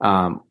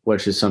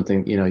 which is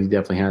something, he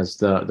definitely has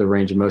the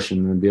range of motion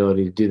and the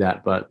ability to do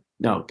that. But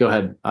no, go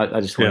ahead.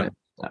 I just want to.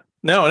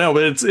 No,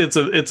 but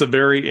it's a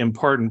very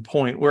important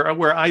point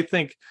where I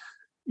think,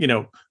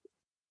 Nolan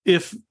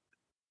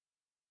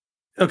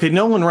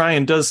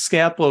Ryan does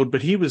scap load,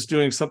 but he was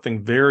doing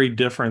something very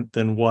different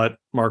than what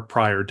Mark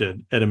Pryor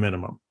did at a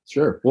minimum.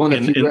 Sure. Well,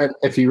 and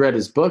if you read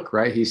his book,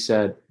 right, he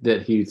said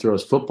that he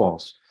throws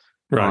footballs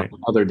on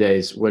other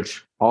days,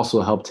 which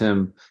also helped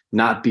him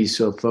not be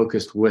so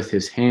focused with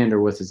his hand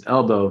or with his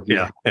elbow. He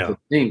had to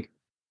think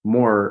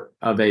more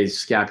of a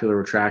scapular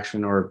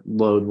retraction or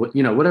load,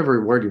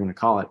 whatever word you want to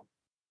call it,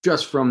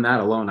 just from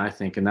that alone, I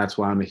think. And that's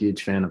why I'm a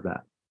huge fan of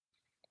that.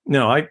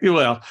 No,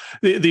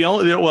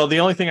 the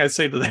only thing I'd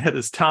say to that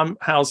is Tom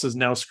House is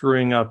now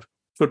screwing up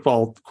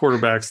football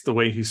quarterbacks the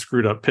way he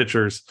screwed up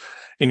pitchers.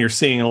 And you're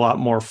seeing a lot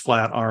more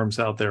flat arms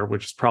out there,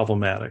 which is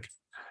problematic.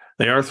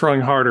 They are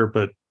throwing harder,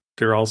 but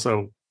they're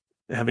also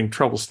having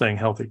trouble staying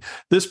healthy.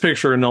 This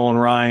picture of Nolan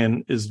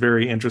Ryan is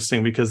very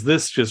interesting because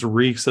this just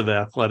reeks of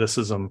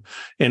athleticism.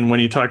 And when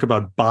you talk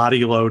about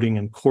body loading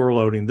and core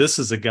loading, this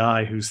is a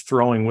guy who's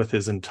throwing with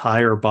his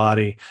entire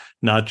body,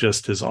 not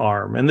just his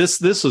arm. And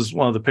this is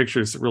one of the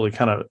pictures that really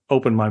kind of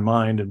opened my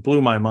mind and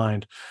blew my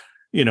mind.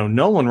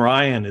 Nolan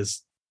Ryan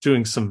is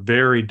doing some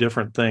very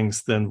different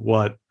things than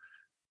what,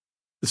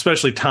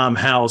 especially Tom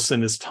House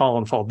and his tall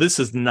and fall. This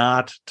is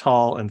not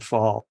tall and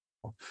fall.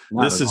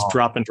 This is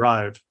drop and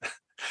drive.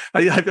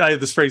 I have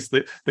this phrase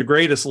that the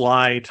greatest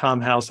lie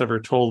Tom House ever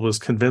told was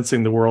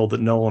convincing the world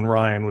that Nolan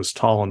Ryan was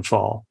tall and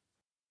fall.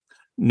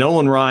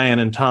 Nolan Ryan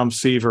and Tom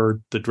Seaver,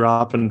 the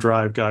drop and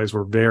drive guys,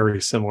 were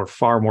very similar,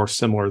 far more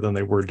similar than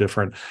they were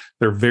different.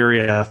 They're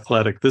very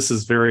athletic. This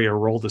is very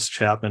Aroldis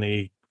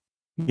Chapman-y,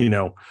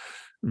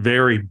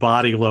 very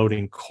body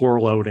loading,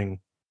 core loading,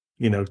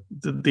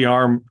 the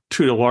arm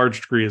to a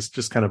large degree is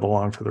just kind of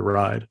along for the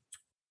ride.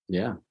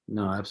 Yeah,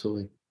 no,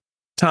 absolutely.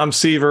 Tom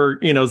Seaver,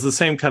 is the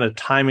same kind of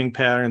timing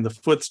pattern. The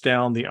foot's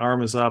down, the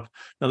arm is up.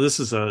 Now this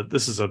is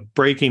a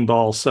breaking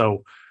ball,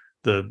 so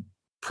the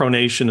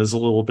pronation is a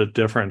little bit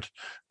different,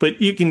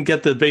 but you can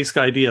get the basic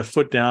idea: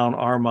 foot down,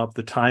 arm up.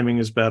 The timing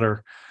is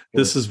better.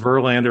 Sure. This is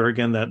Verlander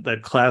again,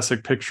 that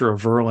classic picture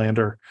of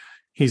Verlander.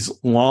 He's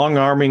long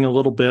arming a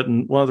little bit,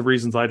 and one of the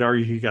reasons I'd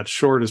argue he got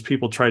short is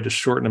people tried to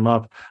shorten him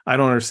up. I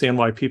don't understand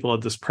why people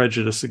had this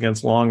prejudice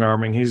against long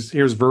arming. Here's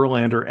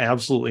Verlander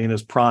absolutely in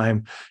his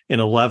prime in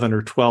 11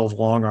 or 12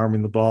 long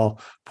arming the ball,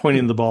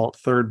 pointing the ball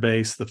at third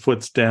base. The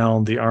foot's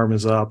down, the arm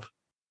is up.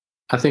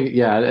 I think,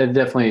 yeah, it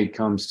definitely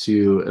comes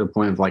to a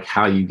point of like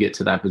how you get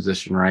to that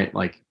position, right?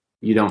 Like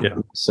you don't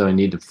necessarily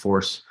need to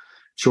force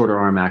shorter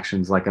arm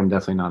actions. Like I'm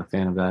definitely not a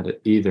fan of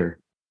that either,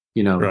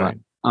 Right.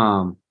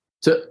 But,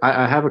 so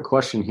I have a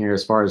question here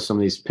as far as some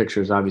of these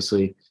pictures.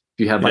 Obviously, if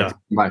you had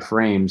by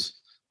frames,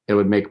 it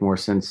would make more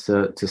sense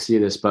to see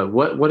this. But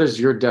what is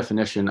your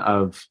definition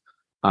of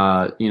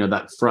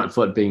that front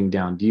foot being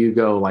down? Do you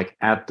go like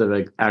at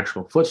the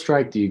actual foot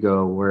strike? Do you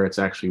go where it's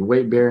actually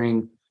weight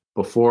bearing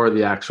before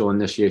the actual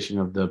initiation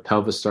of the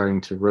pelvis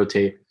starting to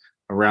rotate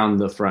around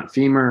the front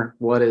femur?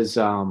 What is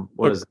All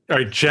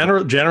right,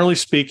 generally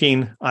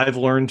speaking, I've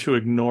learned to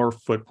ignore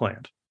foot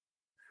plant.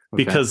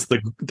 Okay. Because the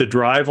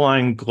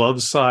driveline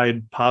glove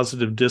side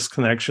positive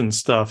disconnection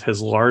stuff has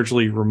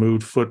largely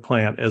removed foot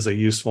plant as a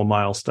useful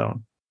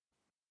milestone.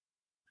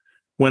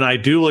 When I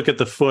do look at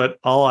the foot,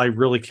 all I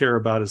really care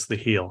about is the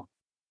heel.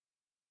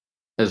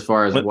 As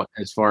far as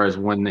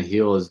when the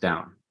heel is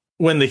down.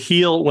 When the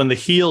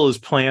heel is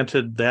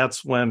planted,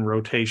 that's when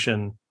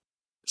rotation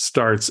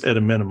starts at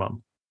a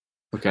minimum.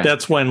 Okay.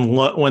 That's when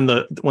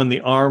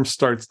the arm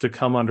starts to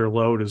come under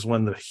load is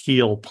when the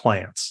heel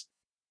plants.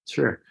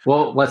 Sure.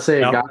 Well, let's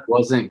say a guy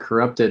wasn't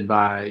corrupted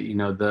by,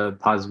 the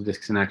positive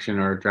disconnection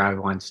or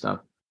driveline stuff.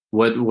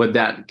 Would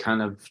that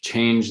kind of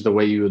change the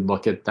way you would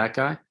look at that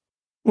guy?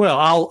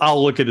 Well,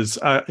 I'll look at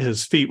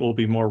his feet will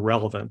be more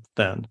relevant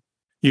then.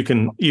 You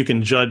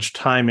can judge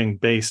timing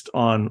based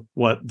on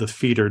what the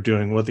feet are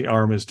doing, what the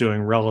arm is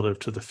doing relative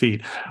to the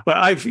feet. But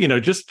I've,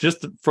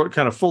 just for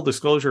kind of full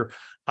disclosure,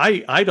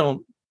 I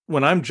don't,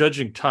 when I'm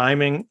judging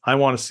timing, I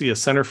want to see a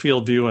center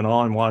field view and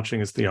all I'm watching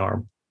is the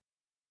arm.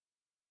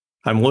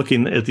 I'm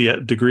looking at the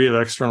degree of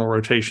external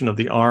rotation of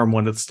the arm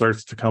when it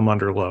starts to come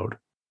under load,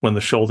 when the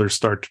shoulders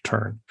start to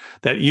turn.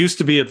 That used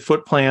to be at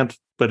foot plant,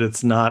 but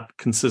it's not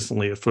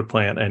consistently at foot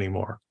plant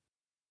anymore.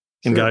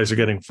 And sure. Guys are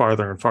getting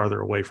farther and farther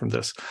away from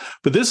this.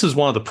 But this is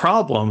one of the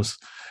problems,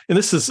 and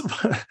this is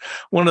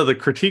one of the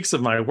critiques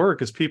of my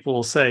work, is people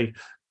will say,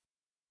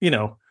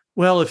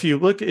 well, if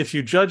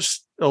you judge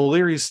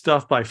O'Leary's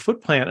stuff by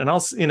foot plant,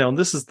 and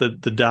this is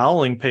the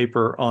Dowling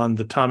paper on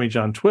the Tommy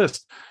John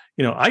twist.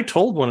 I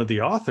told one of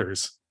the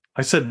authors,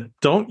 I said,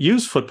 don't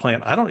use foot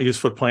plant. I don't use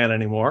foot plant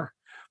anymore,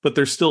 but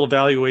they're still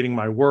evaluating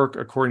my work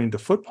according to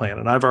foot plant.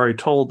 And I've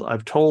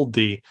told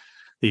the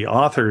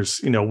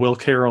authors, Will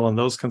Carroll and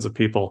those kinds of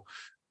people,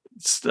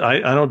 I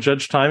don't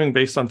judge timing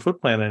based on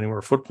foot plant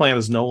anymore. Foot plant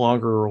is no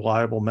longer a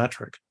reliable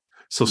metric.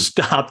 So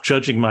stop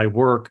judging my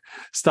work.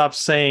 Stop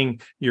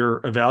saying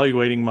you're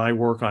evaluating my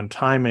work on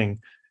timing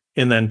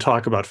and then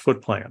talk about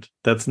foot plant.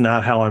 That's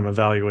not how I'm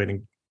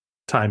evaluating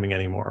timing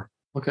anymore.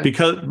 Okay.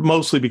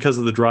 Mostly because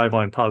of the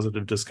driveline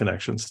positive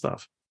disconnection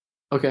stuff.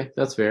 Okay,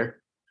 that's fair.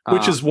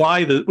 Which is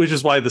why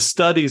the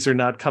studies are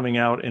not coming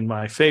out in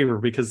my favor,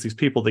 because these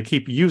people, they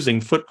keep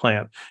using foot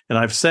plant, and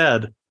I've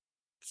said,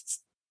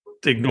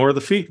 ignore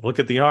the feet, look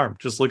at the arm,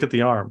 just look at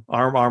the arm.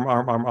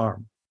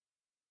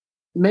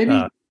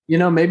 Maybe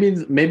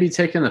maybe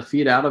taking the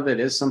feet out of it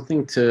is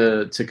something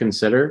to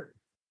consider.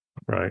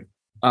 Right.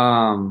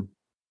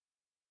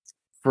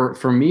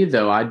 For me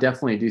though, I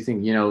definitely do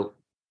think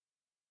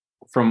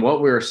from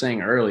what we were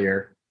saying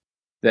earlier,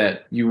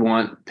 that you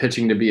want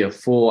pitching to be a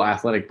full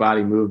athletic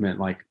body movement.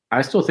 Like,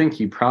 I still think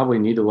you probably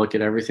need to look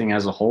at everything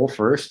as a whole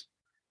first,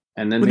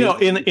 and then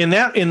in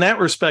that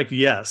respect,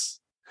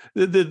 yes.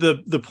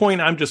 The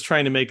point I'm just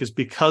trying to make is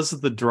because of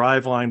the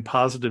driveline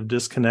positive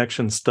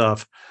disconnection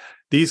stuff,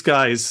 these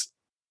guys,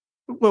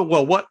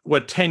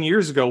 what 10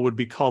 years ago would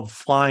be called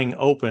flying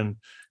open,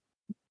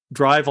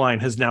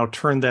 driveline has now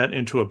turned that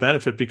into a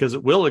benefit because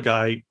it will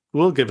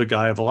give a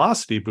guy a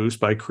velocity boost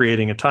by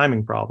creating a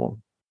timing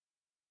problem.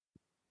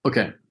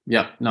 Okay.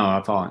 Yep. No,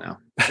 I follow now.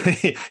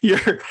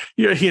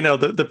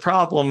 The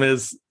problem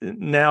is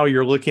now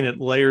you're looking at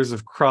layers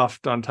of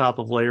cruft on top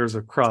of layers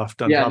of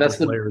cruft on top of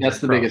layers of cruft. That's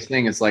the biggest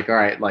thing. It's like, all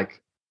right,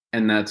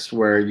 and that's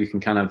where you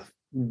can kind of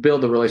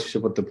build a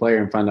relationship with the player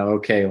and find out,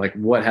 okay, like,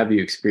 what have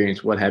you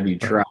experienced? What have you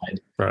tried?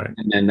 Right.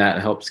 And then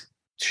that helps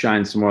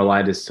shine some more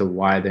light as to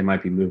why they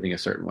might be moving a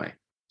certain way.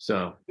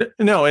 So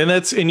no,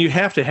 and you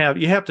have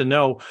to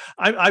know.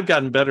 I've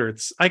gotten better.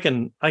 I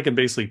can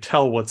basically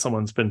tell what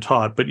someone's been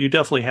taught, but you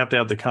definitely have to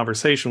have the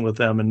conversation with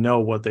them and know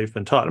what they've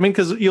been taught. I mean,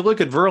 because you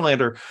look at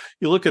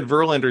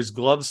Verlander's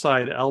glove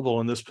side elbow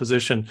in this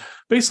position.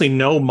 Basically,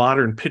 no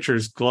modern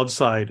pitcher's glove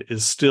side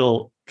is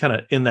still kind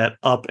of in that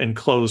up and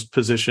closed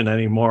position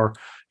anymore.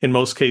 In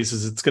most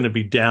cases, it's going to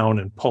be down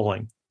and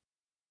pulling.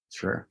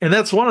 Sure. And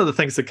that's one of the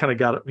things that kind of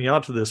got me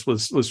onto this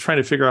was trying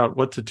to figure out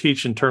what to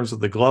teach in terms of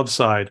the glove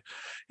side,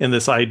 and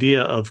this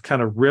idea of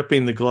kind of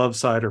ripping the glove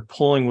side or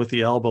pulling with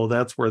the elbow.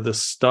 That's where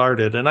this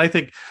started. And I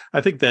think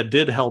that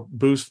did help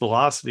boost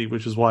velocity,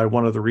 which is why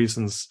one of the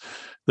reasons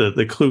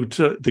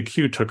the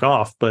cue took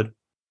off. But,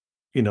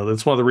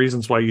 that's one of the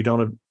reasons why you don't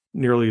have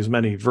nearly as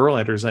many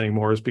Verlanders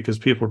anymore, is because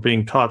people are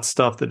being taught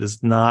stuff that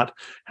is not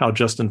how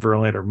Justin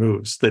Verlander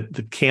moves,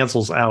 that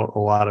cancels out a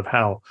lot of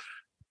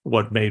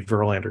what made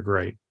Verlander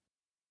great.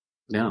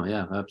 No,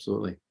 yeah,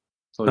 absolutely.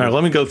 All right,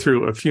 let me go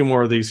through a few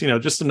more of these.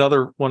 Just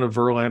another one of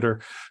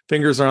Verlander.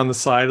 Fingers are on the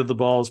side of the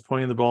ball, is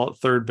pointing the ball at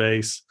third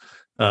base.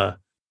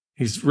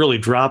 He's really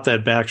dropped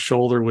that back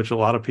shoulder, which a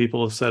lot of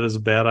people have said is a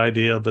bad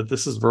idea, but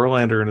this is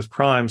Verlander in his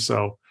prime.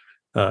 So,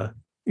 and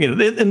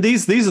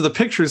these are the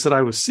pictures that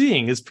I was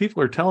seeing as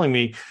people are telling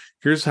me,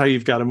 here's how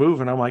you've got to move.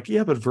 And I'm like,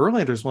 yeah, but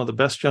Verlander is one of the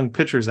best young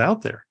pitchers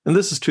out there. And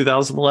this is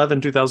 2011,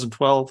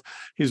 2012.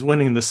 He's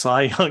winning the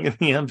Cy Young and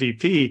the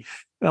MVP.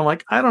 And I'm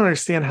like, I don't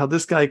understand how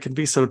this guy can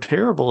be so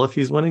terrible if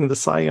he's winning the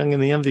Cy Young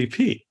and the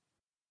MVP.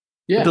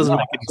 Yeah, it doesn't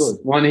make any sense.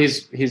 One,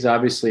 he's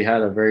obviously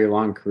had a very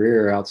long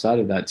career outside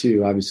of that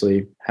too.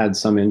 Obviously had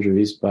some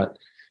injuries, but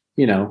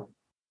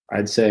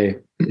I'd say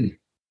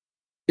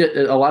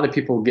a lot of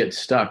people get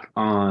stuck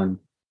on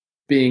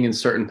being in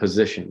certain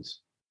positions.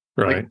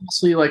 Right.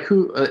 Like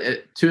who,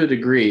 to a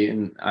degree,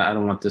 and I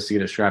don't want this to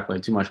get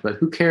extrapolated too much, but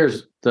who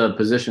cares the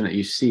position that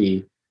you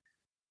see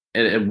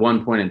at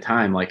one point in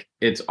time? Like,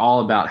 it's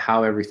all about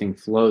how everything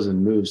flows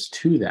and moves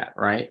to that,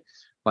 right?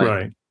 Like,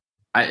 right.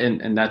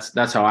 And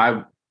that's how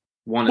I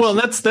want to. Well,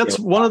 that's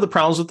one of the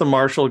problems with the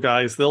Marshall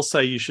guys. They'll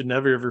say you should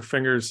never have your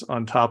fingers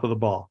on top of the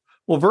ball.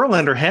 Well,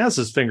 Verlander has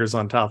his fingers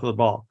on top of the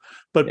ball,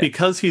 but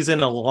because he's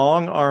in a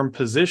long arm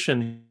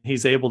position,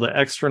 he's able to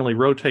externally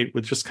rotate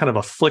with just kind of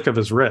a flick of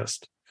his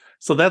wrist.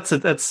 So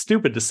that's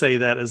stupid to say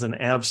that as an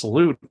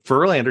absolute.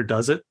 Verlander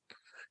does it,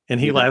 and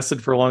he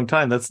lasted for a long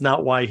time. That's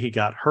not why he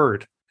got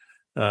hurt.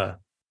 Well,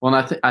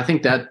 and I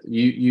think that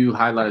you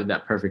highlighted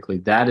that perfectly.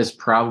 That is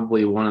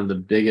probably one of the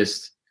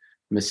biggest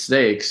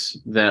mistakes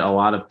that a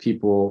lot of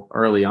people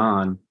early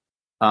on,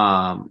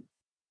 or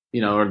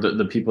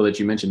the people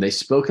that you mentioned, they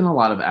spoke in a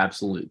lot of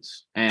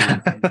absolutes,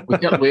 and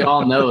we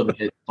all know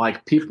that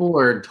like people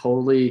are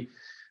totally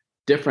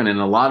different in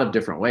a lot of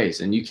different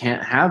ways, and you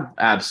can't have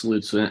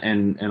absolutes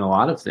in a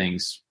lot of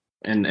things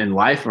in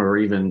life, or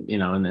even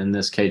in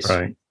this case,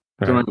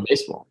 throwing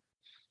baseball.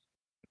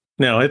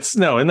 And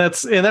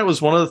that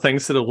was one of the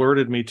things that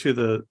alerted me to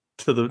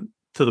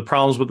the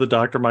problems with the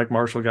Dr. Mike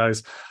Marshall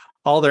guys,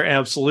 all their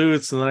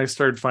absolutes, and then I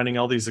started finding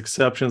all these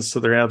exceptions to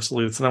their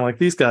absolutes, and I'm like,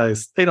 these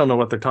guys, they don't know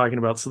what they're talking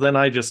about. So then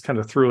I just kind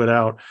of threw it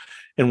out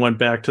and went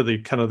back to the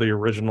kind of the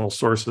original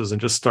sources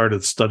and just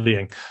started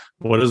studying.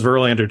 What does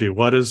Verlander do?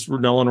 What does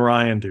Nolan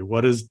Ryan do?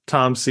 What does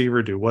Tom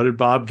Seaver do? What did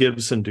Bob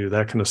Gibson do?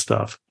 That kind of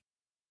stuff.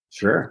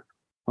 Sure.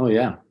 Oh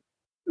yeah.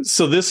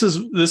 So this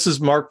is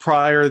Mark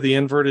Prior, the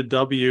inverted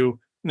W.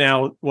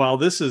 Now, while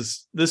this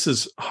is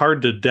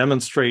hard to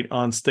demonstrate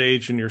on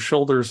stage and your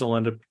shoulders will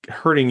end up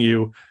hurting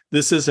you,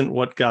 this isn't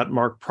what got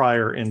Mark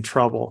Prior in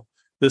trouble.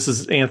 This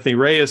is Anthony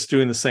Reyes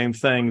doing the same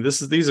thing.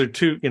 These are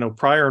two,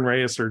 Prior and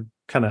Reyes are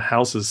kind of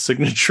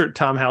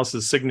Tom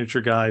House's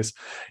signature guys.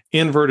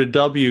 Inverted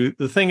W.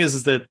 The thing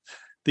is that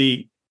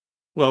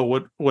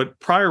what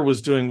Prior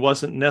was doing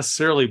wasn't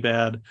necessarily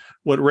bad.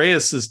 What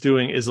Reyes is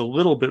doing is a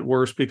little bit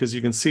worse, because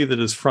you can see that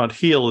his front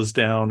heel is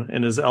down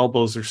and his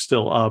elbows are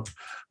still up.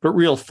 But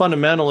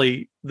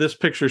fundamentally, this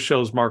picture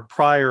shows Mark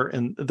Prior,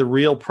 and the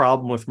real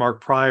problem with Mark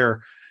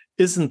Prior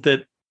isn't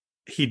that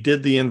he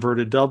did the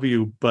inverted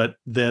W, but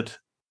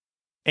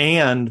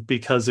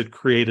because it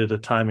created a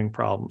timing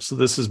problem. So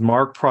this is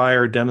Mark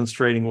Prior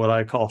demonstrating what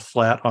I call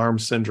flat arm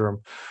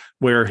syndrome,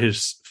 where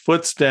his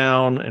foot's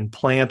down and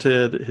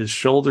planted, his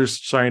shoulders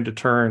starting to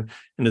turn,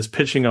 and his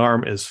pitching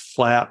arm is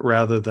flat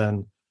rather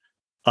than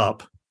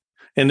up.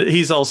 And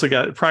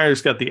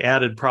Prior's got the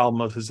added problem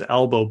of his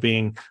elbow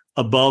being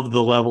above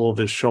the level of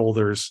his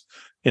shoulders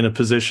in a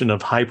position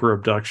of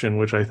hyperabduction,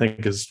 which I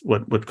think is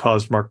what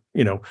caused Mark,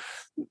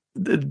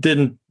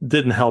 didn't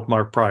help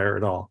Mark Prior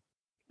at all,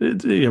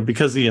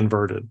 because he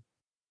inverted.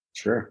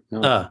 Sure.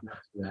 No,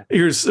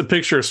 here's a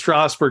picture of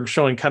Strasburg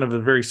showing kind of a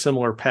very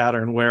similar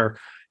pattern where,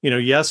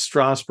 yes,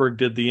 Strasburg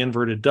did the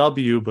inverted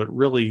W, but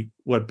really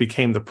what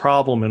became the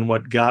problem and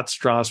what got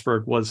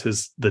Strasburg was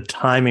the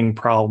timing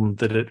problem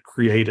that it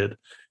created.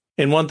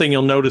 And one thing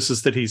you'll notice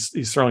is that he's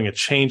throwing a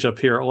changeup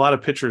here. A lot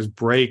of pitchers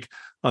break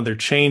on their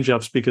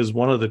changeups because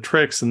one of the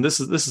tricks, and this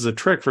is a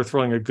trick for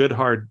throwing a good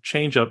hard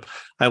changeup.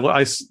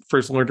 I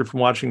first learned it from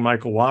watching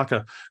Michael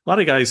Wacha. A lot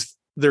of guys,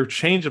 their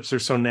changeups are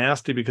so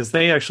nasty because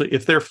they actually,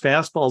 if their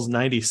fastball is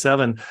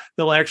 97,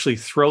 they'll actually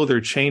throw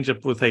their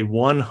changeup with a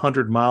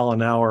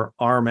 100-mile-an-hour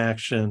arm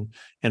action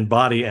and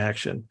body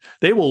action.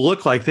 They will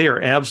look like they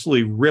are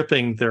absolutely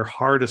ripping their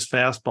hardest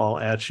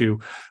fastball at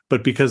you,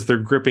 but because they're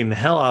gripping the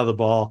hell out of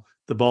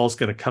the ball's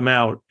going to come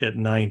out at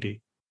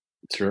 90.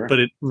 Sure. but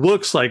it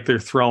looks like they're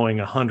throwing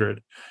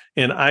 100.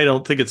 And I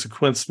don't think it's a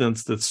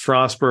coincidence that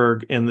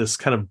Strasburg in this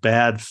kind of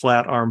bad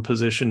flat arm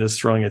position is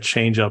throwing a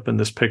changeup in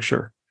this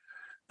picture.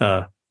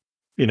 But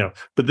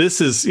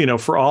this is,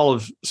 for all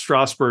of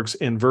Strasburg's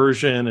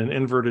inversion and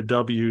inverted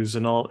W's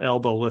and all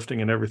elbow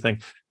lifting and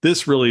everything,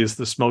 this really is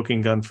the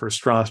smoking gun for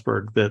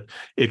Strasburg, that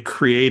it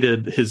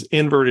created his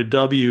inverted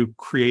W,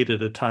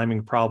 created a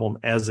timing problem,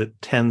 as it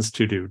tends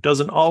to do.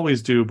 Doesn't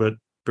always do, but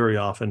very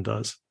often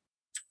does.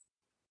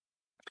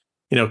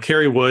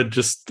 Kerry Wood,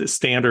 just the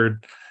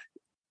standard,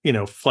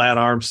 flat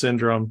arm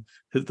syndrome.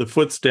 The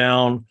foot's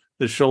down,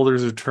 the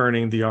shoulders are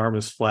turning, the arm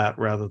is flat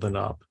rather than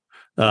up.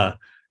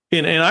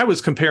 And I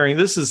was comparing,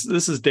 this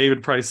is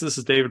David Price. This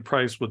is David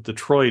Price with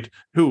Detroit,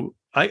 who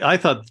I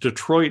thought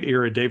Detroit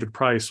era David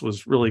Price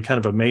was really kind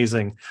of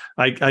amazing.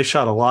 I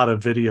shot a lot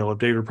of video of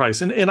David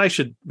Price. And I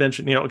should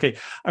mention, okay,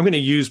 I'm going to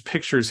use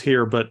pictures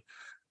here, but,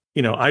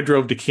 I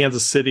drove to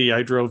Kansas City.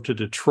 I drove to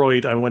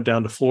Detroit. I went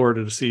down to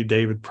Florida to see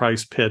David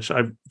Price pitch.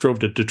 I drove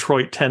to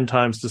Detroit 10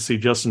 times to see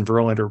Justin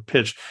Verlander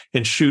pitch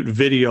and shoot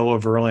video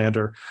of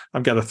Verlander.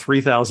 I've got a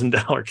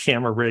 $3,000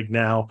 camera rig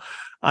now.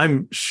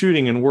 I'm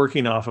shooting and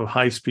working off of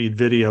high-speed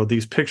video.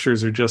 These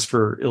pictures are just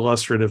for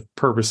illustrative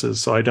purposes,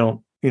 so I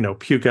don't,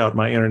 puke out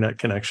my internet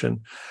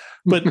connection.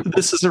 But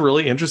this is a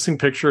really interesting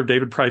picture of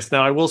David Price.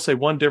 Now, I will say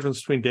one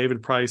difference between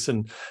David Price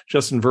and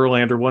Justin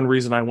Verlander. One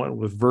reason I went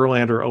with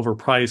Verlander over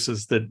Price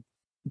is that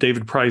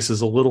David Price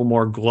is a little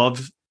more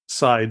glove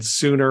side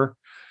sooner.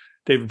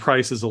 David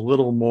Price is a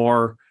little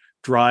more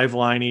drive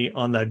liney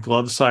on that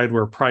glove side,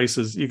 where Price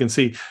is, you can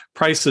see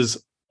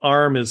Price's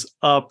arm is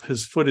up,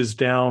 his foot is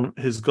down,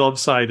 his glove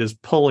side is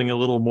pulling a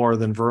little more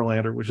than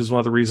Verlander, which is one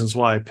of the reasons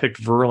why I picked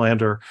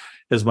Verlander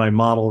as my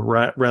model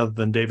rather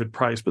than David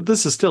Price. But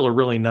this is still a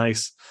really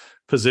nice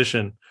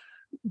position.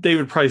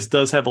 David Price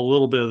does have a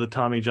little bit of the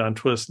Tommy John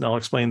twist, and I'll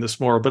explain this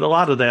more, but a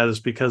lot of that is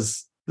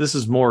because this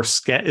is more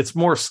it's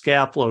more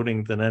scap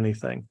loading than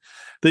anything.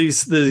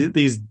 These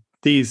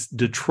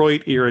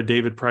Detroit era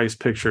David Price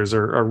pictures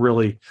are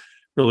really,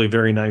 really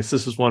very nice.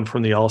 This is one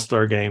from the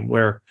All-Star game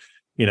where,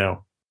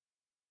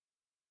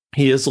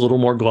 he is a little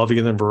more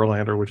glovey than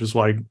Verlander, which is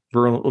why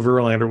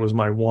Verlander was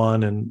my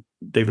 1 and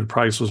David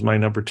Price was my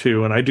number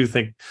 2. And I do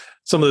think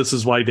some of this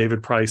is why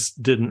David Price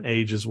didn't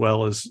age as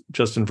well as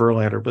Justin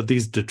Verlander. But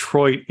these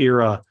Detroit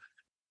era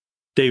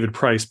David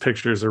Price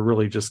pictures are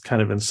really just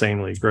kind of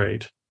insanely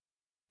great.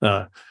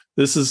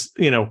 This is,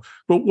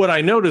 but what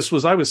I noticed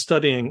was I was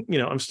studying,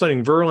 I'm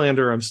studying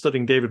Verlander, I'm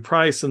studying David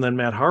Price, and then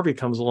Matt Harvey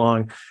comes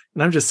along,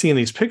 and I'm just seeing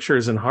these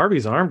pictures, and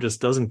Harvey's arm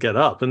just doesn't get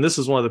up. And this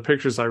is one of the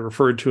pictures I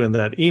referred to in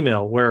that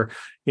email where,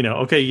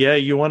 okay, yeah,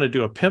 you want to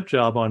do a pimp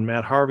job on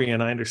Matt Harvey,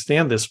 and I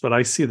understand this, but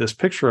I see this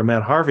picture of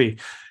Matt Harvey,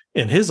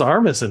 and his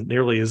arm isn't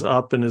nearly as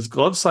up, and his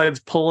glove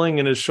side's pulling,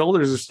 and his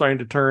shoulders are starting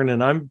to turn,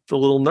 and I'm a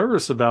little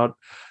nervous about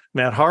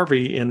Matt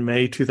Harvey in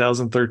May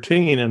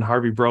 2013, and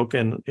Harvey broke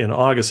in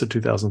August of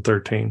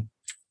 2013.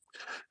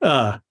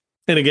 And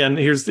again,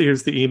 here's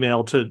the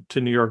email to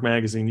New York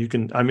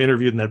Magazine. I'm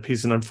interviewed in that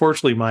piece, and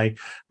unfortunately,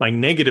 my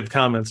negative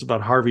comments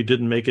about Harvey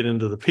didn't make it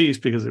into the piece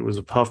because it was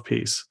a puff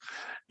piece.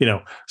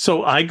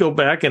 So I go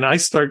back and I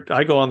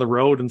go on the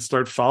road and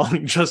start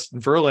following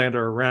Justin Verlander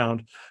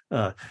around.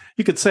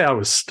 You could say I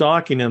was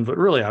stalking him, but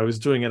really I was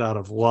doing it out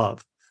of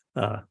love.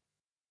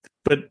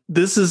 But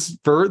this is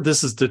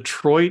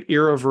Detroit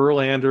era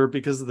Verlander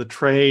because of the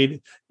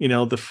trade.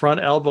 The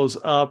front elbow's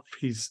up.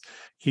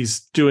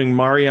 He's doing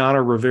Mariano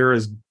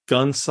Rivera's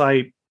gun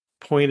sight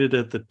pointed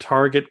at the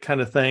target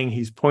kind of thing.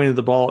 He's pointing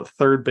the ball at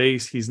third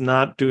base. He's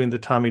not doing the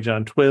Tommy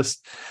John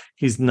twist.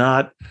 He's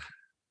not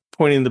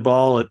pointing the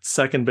ball at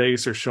second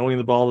base or showing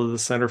the ball to the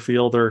center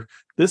fielder.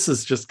 This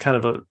is just kind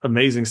of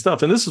amazing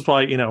stuff. And this is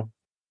why,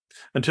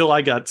 until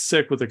I got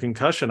sick with a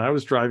concussion, I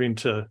was driving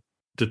to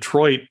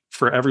Detroit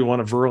for every one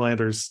of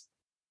Verlander's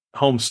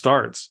home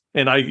starts.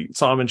 And I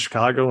saw him in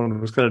Chicago and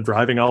was kind of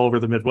driving all over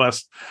the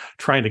Midwest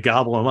trying to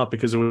gobble him up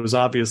because it was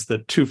obvious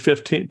that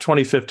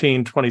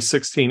 2015,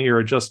 2016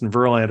 era Justin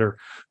Verlander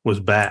was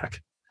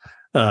back.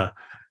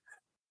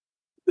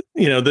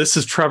 This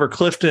is Trevor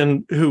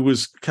Clifton, who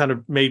was kind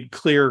of made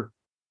clear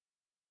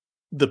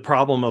the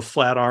problem of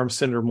flat arm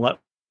syndrome. Let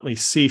me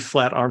see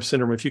flat arm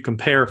syndrome. If you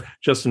compare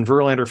Justin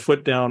Verlander,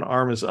 foot down,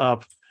 arm is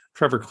up.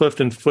 Trevor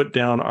Clifton, foot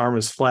down, arm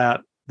is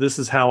flat. This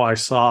is how I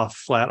saw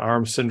flat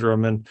arm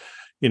syndrome. And,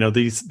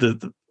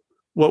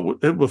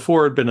 what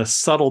before had been a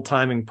subtle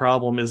timing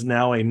problem is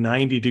now a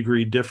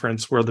 90-degree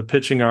difference where the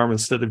pitching arm,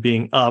 instead of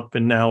being up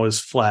and now is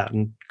flat.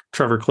 And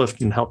Trevor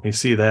Clifton helped me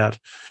see that.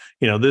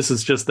 This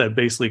is just that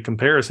basically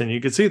comparison. You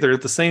can see they're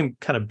at the same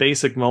kind of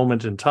basic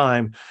moment in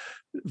time.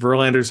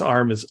 Verlander's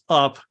arm is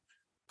up.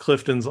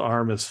 Clifton's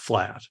arm is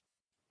flat.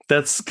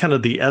 That's kind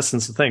of the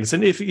essence of things.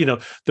 And if,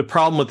 the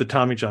problem with the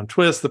Tommy John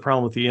twist, the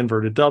problem with the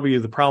inverted W,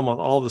 the problem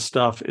with all the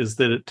stuff is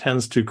that it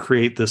tends to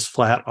create this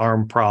flat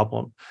arm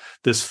problem.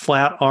 This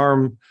flat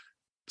arm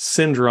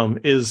syndrome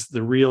is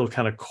the real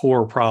kind of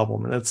core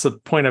problem. And that's the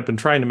point I've been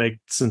trying to make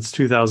since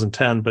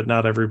 2010, but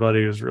not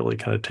everybody is really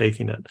kind of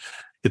taking it.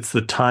 It's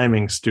the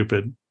timing,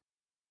 stupid.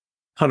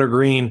 Hunter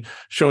Green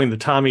showing the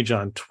Tommy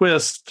John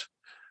twist,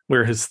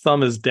 where his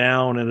thumb is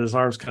down and his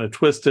arm's kind of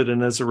twisted,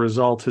 and as a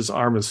result, his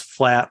arm is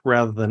flat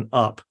rather than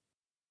up.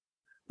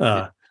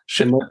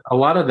 And a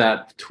lot of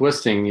that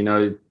twisting,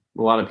 a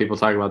lot of people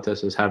talk about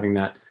this as having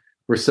that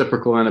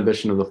reciprocal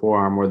inhibition of the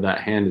forearm, where that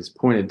hand is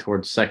pointed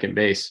towards second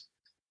base,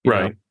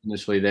 right?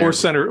 Initially there, or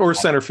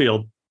center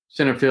field.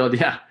 Center field,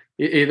 yeah.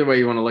 Either way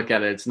you want to look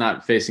at it, it's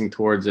not facing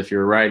towards, if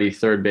you're righty,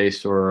 third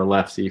base, or a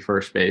lefty,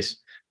 first base,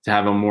 to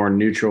have a more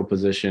neutral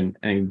position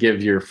and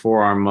give your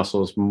forearm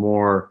muscles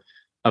more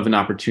of an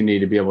opportunity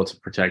to be able to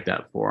protect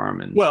that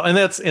forearm. And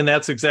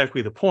that's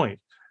exactly the point.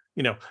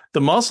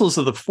 The muscles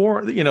of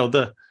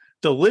the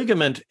the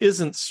ligament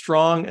isn't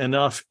strong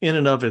enough in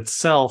and of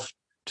itself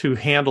to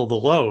handle the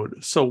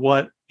load. So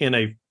what in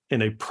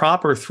a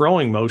proper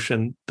throwing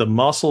motion, the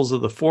muscles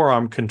of the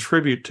forearm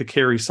contribute to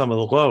carry some of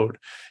the load.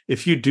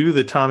 If you do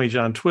the Tommy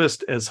John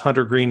twist, as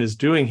Hunter Green is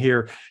doing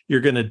here,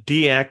 you're going to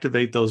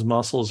deactivate those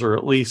muscles, or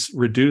at least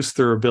reduce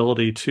their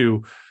ability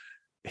to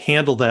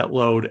handle that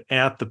load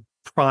at the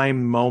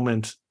prime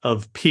moment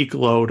of peak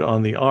load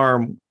on the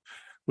arm,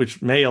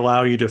 which may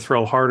allow you to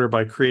throw harder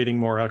by creating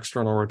more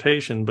external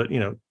rotation. But,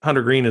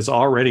 Hunter Green has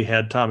already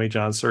had Tommy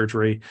John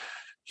surgery.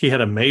 He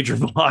had a major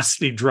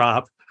velocity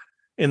drop.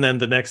 And then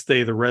the next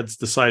day, the Reds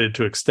decided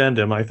to extend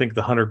him. I think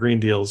the Hunter Green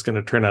deal is going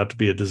to turn out to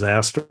be a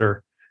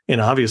disaster,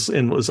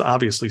 and was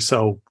obviously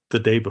so the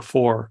day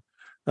before.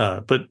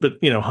 But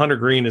Hunter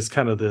Green is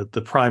kind of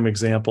the prime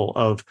example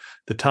of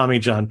the Tommy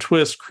John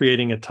twist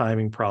creating a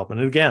timing problem.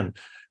 And again,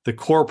 the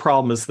core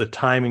problem is the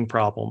timing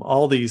problem.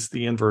 All these,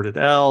 the inverted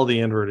L, the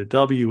inverted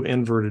W,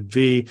 inverted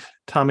V,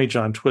 Tommy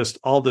John twist,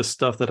 all this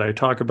stuff that I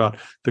talk about,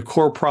 the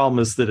core problem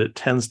is that it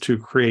tends to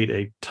create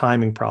a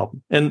timing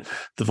problem. And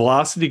the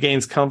velocity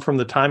gains come from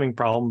the timing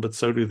problem, but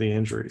so do the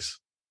injuries.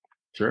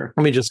 Sure.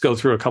 Let me just go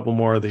through a couple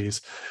more of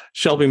these.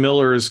 Shelby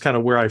Miller is kind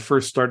of where I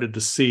first started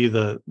to see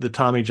the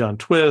Tommy John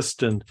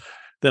twist. And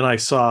then I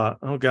saw,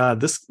 oh God,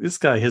 this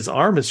guy, his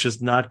arm is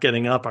just not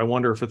getting up. I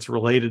wonder if it's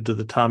related to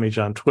the Tommy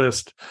John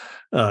twist.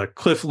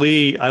 Cliff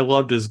Lee, I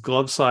loved his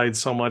glove side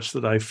so much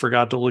that I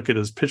forgot to look at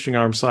his pitching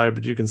arm side,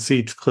 but you can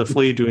see Cliff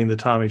Lee doing the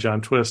Tommy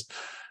John twist.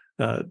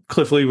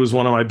 Cliff Lee was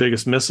one of my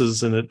biggest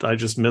misses, and I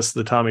just missed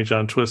the Tommy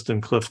John twist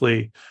in Cliff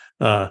Lee.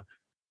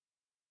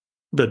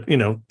 But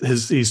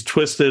he's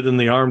twisted and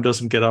the arm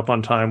doesn't get up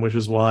on time, which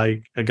is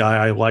why a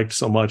guy I liked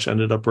so much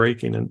ended up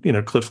breaking.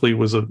 And Cliff Lee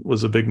was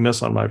a big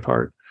miss on my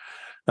part.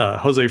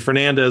 Jose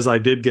Fernandez, I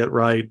did get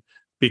right,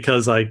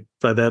 because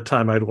by that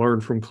time I'd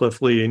learned from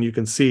Cliff Lee, and you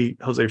can see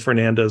Jose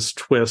Fernandez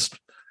twist,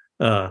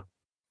 may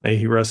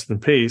he rest in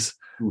peace,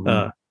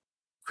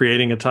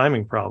 creating a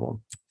timing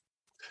problem.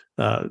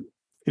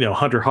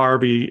 Hunter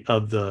Harvey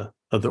of the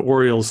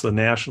Orioles, the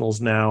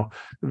Nationals now,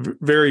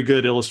 very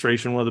good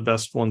illustration, one of the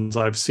best ones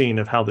I've seen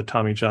of how the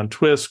Tommy John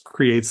twist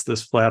creates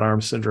this flat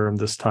arm syndrome,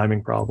 this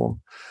timing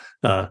problem.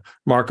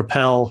 Mark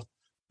Appel,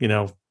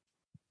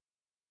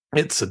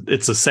 it's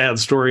a sad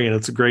story, and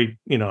it's a great,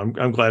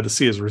 I'm glad to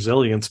see his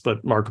resilience,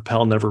 but Mark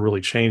Appel never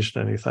really changed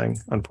anything,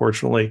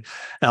 unfortunately.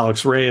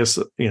 Alex Reyes,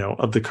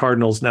 of the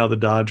Cardinals, now the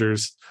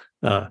Dodgers,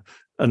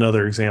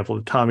 another example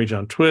of Tommy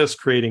John twist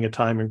creating a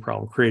timing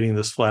problem, creating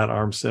this flat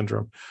arm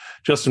syndrome.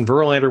 Justin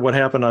Verlander, what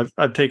happened?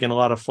 I've taken a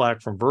lot of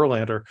flack from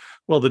Verlander.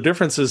 Well, the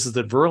difference is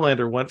that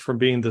Verlander went from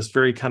being this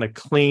very kind of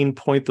clean,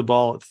 point the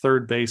ball at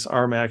third base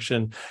arm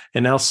action,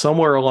 and now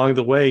somewhere along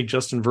the way,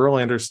 Justin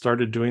Verlander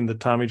started doing the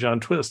Tommy John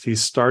twist. He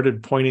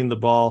started pointing the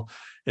ball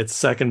at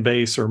second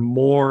base, or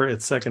more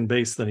at second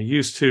base than he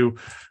used to,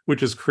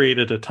 which has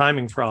created a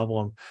timing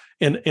problem.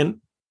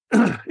 And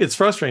it's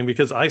frustrating,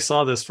 because I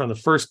saw this from the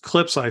first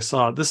clips I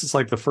saw. This is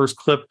like the first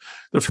clip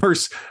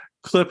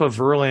of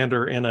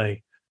Verlander in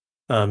a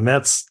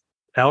Mets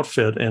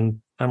outfit,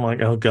 and I'm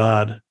like, oh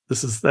God,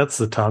 that's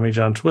the Tommy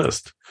John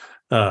twist.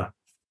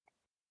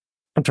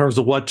 In terms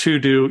of what to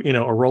do,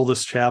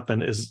 Aroldis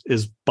Chapman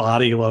is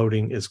body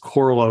loading, is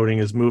core loading,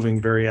 is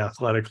moving very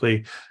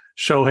athletically.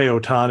 Shohei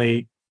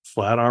Ohtani,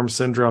 flat arm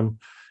syndrome.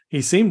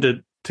 He seemed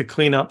to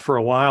clean up for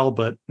a while,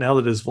 but now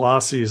that his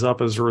velocity is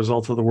up as a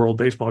result of the World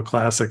Baseball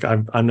Classic,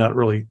 I'm not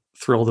really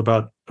thrilled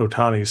about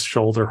Ohtani's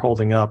shoulder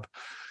holding up.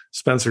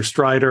 Spencer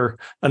Strider,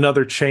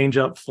 another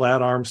change-up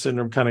flat arm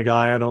syndrome kind of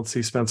guy. I don't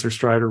see Spencer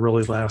Strider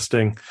really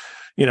lasting.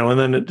 And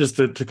then just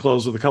to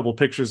close with a couple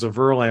pictures of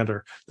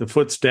Verlander, the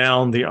foot's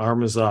down, the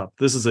arm is up.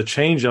 This is a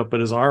change-up, but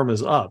his arm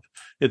is up.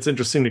 It's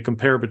interesting to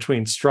compare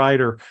between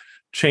Strider,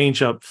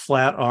 change-up,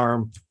 flat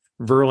arm,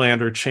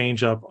 Verlander,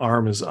 change-up,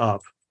 arm is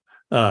up.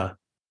 And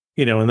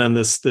then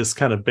this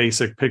kind of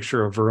basic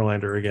picture of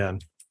Verlander again.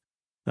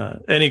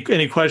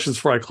 Any questions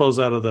before I close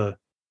out of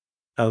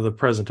the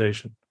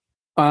presentation?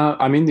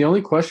 The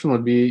only question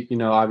would be,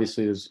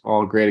 obviously there's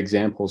all great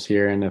examples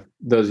here, and if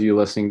those of you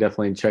listening,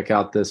 definitely check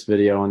out this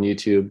video on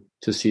YouTube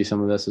to see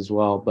some of this as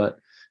well. But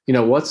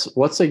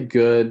what's a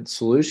good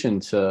solution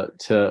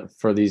to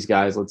for these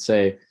guys? Let's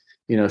say,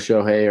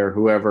 Shohei or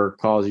whoever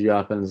calls you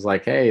up and is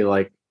like, hey,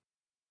 what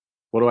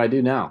do I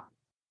do now?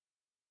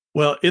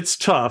 Well, it's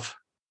tough.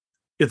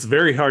 It's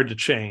very hard to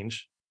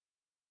change.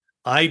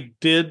 I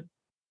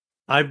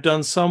I've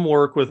done some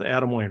work with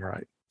Adam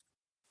Wainwright.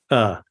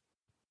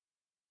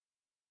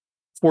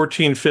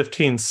 14,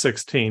 15,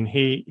 16,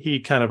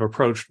 he kind of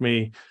approached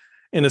me,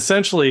 and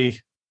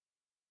essentially,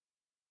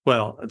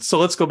 well, so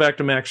let's go back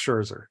to Max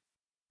Scherzer.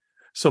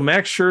 So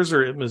Max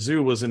Scherzer at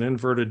Mizzou was an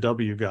inverted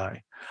W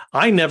guy.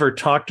 I never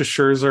talked to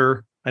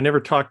Scherzer. I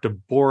never talked to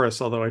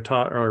Boris, although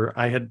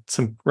I had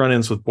some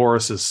run-ins with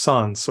Boris's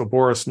son, so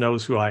Boris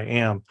knows who I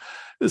am.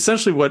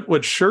 Essentially, what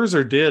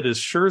Scherzer did is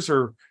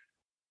Scherzer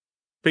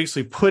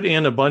basically put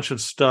in a bunch of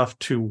stuff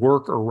to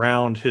work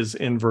around his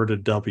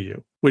inverted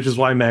W, which is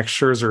why Max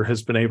Scherzer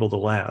has been able to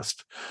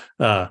last.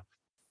 And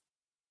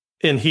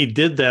he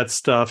did that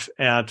stuff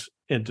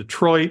in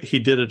Detroit. He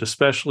did it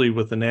especially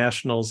with the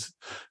Nationals.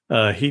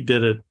 He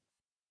did it.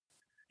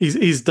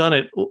 He's done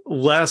it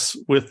less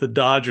with the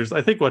Dodgers.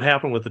 I think what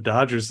happened with the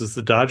Dodgers is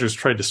the Dodgers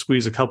tried to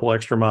squeeze a couple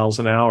extra miles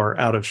an hour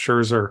out of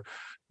Scherzer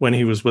when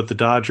he was with the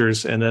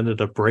Dodgers and ended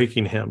up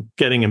breaking him,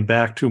 getting him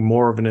back to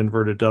more of an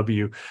inverted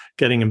W,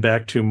 getting him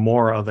back to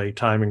more of a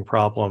timing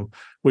problem,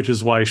 which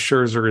is why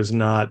Scherzer is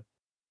not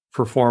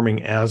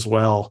performing as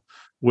well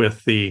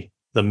with the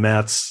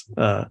Mets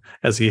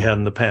as he had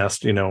in the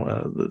past,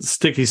 the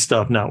sticky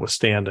stuff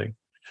notwithstanding.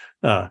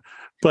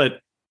 But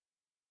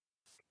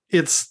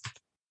it's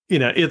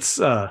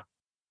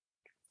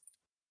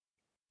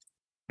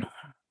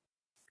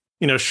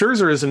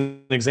Scherzer is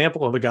an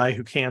example of a guy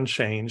who can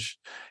change.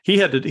 He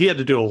had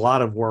to do a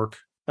lot of work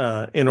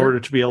in order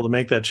to be able to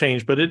make that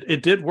change, but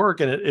it did work,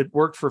 and it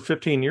worked for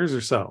 15 years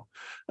or so.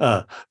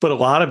 But a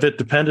lot of it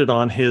depended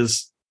on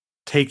his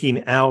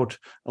taking out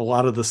a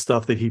lot of the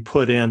stuff that he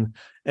put in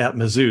at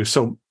Mizzou.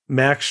 So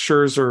Max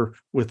Scherzer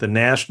with the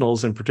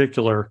Nationals in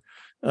particular,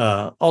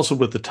 also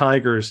with the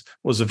Tigers,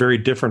 was a very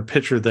different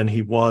pitcher than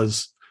he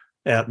was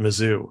at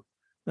Mizzou.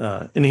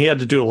 And he had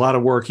to do a lot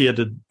of work. He had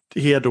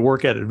to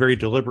work at it very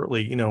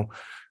deliberately.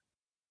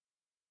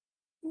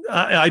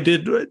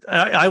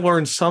 I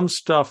learned some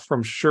stuff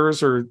from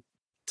Scherzer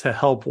to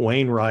help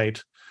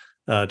Wainwright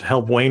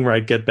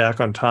get back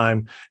on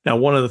time. Now,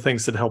 one of the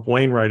things that helped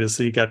Wainwright is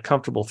that he got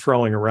comfortable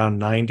throwing around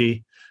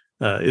 90.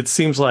 It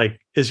seems like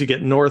as you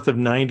get north of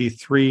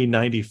 93,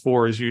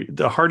 94,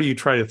 the harder you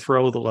try to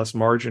throw, the less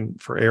margin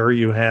for error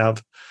you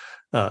have.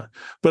 But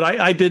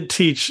I did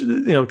teach,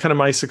 kind of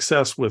my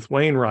success with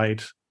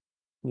Wainwright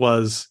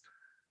was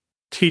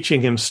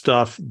teaching him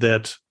stuff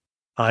that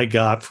I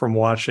got from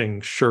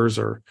watching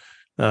Scherzer,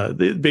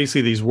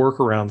 basically these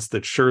workarounds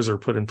that Scherzer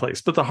put in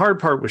place. But the hard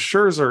part with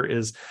Scherzer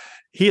is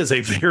he has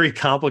a very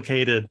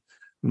complicated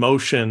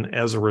motion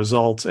as a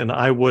result, and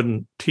I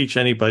wouldn't teach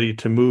anybody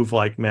to move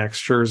like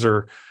Max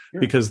Scherzer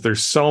because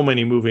there's so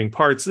many moving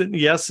parts. And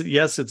yes,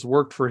 it's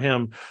worked for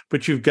him,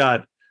 but you've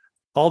got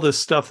all this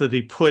stuff that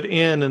he put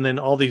in and then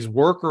all these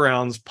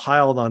workarounds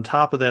piled on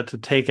top of that to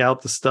take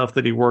out the stuff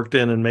that he worked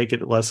in and make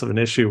it less of an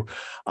issue.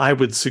 I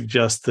would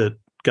suggest that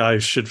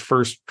guys should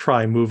first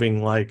try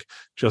moving like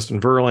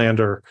Justin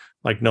Verlander,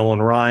 like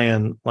Nolan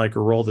Ryan, like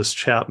Aroldis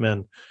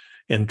Chapman,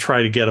 and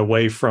try to get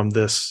away from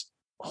this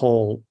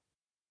whole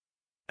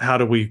how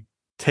do we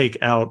take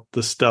out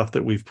the stuff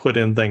that we've put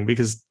in thing,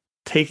 because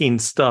taking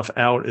stuff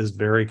out is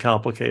very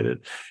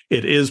complicated.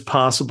 It is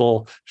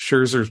possible.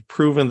 Scherzer's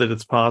proven that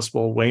it's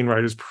possible.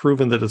 Wainwright has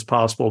proven that it's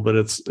possible, but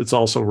it's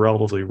also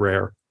relatively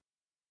rare.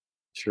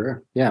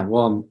 Sure. Yeah.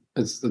 Well,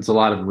 it's a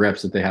lot of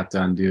reps that they have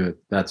to undo at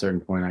that certain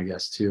point, I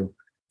guess, too.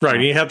 Right.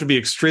 You have to be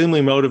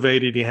extremely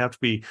motivated. You have to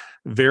be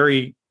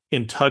very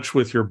in touch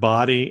with your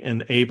body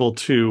and able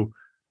to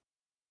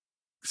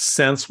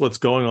sense what's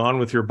going on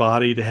with your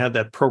body to have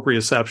that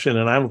proprioception.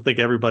 And I don't think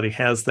everybody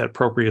has that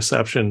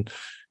proprioception,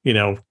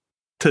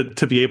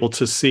 to be able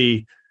to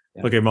see,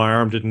 okay, my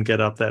arm didn't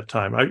get up that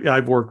time.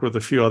 I've worked with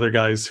a few other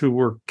guys who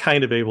were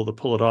kind of able to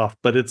pull it off,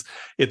 but it's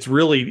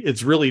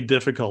really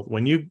difficult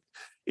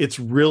it's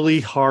really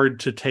hard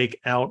to take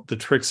out the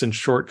tricks and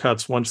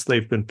shortcuts once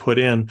they've been put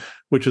in,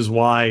 which is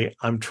why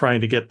I'm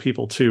trying to get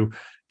people can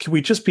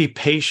we just be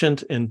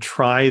patient and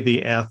try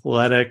the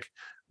athletic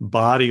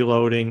body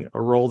loading,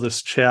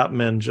 Aroldis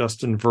Chapman,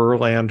 Justin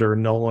Verlander,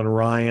 Nolan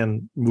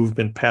Ryan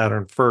movement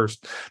pattern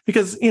first,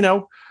 because,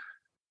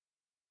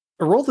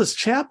 Aroldis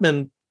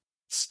Chapman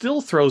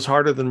still throws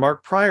harder than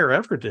Mark Prior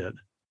ever did.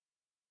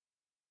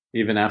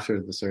 Even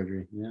after the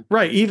surgery. Yeah.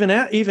 Right. Even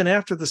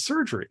after the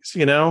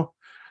surgeries,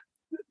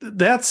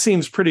 that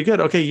seems pretty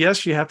good. Okay.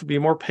 Yes, you have to be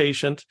more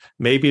patient.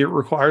 Maybe it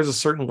requires a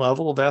certain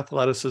level of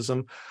athleticism,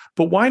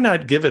 but why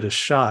not give it a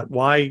shot?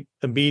 Why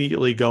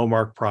immediately go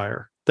Mark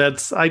Prior?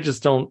 I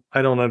don't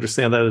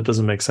understand that. It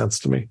doesn't make sense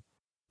to me.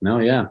 No.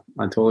 Yeah,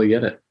 I totally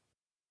get it.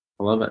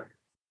 I love it.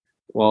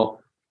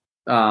 Well,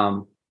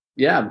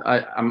 yeah,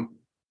 I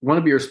want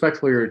to be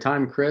respectful of your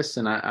time, Chris,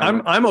 and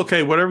I'm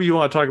okay. Whatever you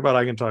want to talk about,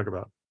 I can talk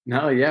about.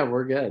 No, yeah,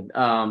 we're good.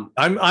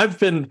 I've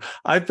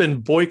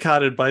been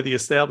boycotted by the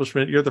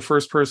establishment. You're the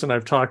first person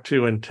I've talked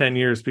to in 10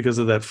 years because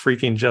of that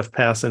freaking Jeff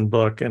Passan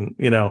book, and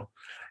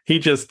he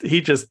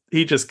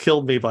just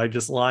killed me by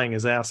just lying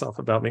his ass off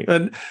about me.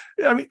 And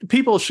I mean,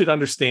 people should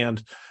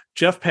understand.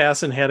 Jeff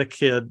Passan had a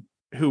kid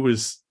who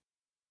was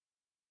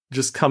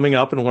just coming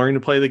up and learning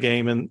to play the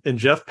game. And in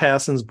Jeff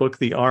Passan's book,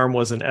 The Arm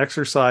was an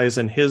exercise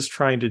in his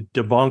trying to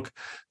debunk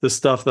the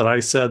stuff that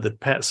I said,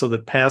 so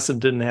that Passan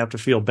didn't have to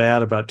feel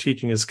bad about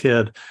teaching his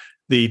kid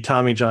the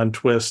Tommy John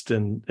twist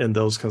and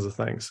those kinds of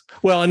things.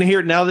 Well, and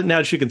here, now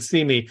that you can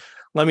see me,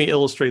 let me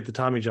illustrate the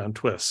Tommy John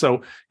twist.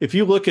 So if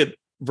you look at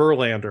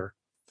Verlander,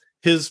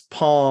 his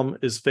palm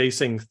is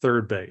facing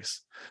third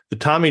base. The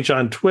Tommy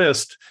John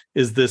twist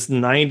is this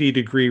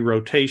 90-degree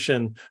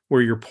rotation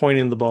where you're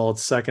pointing the ball at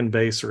second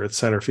base or at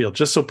center field,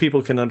 just so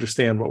people can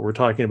understand what we're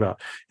talking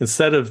about.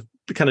 Instead of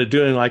kind of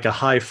doing like a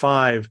high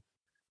five,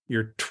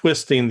 you're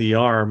twisting the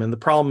arm. And the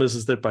problem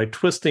is that by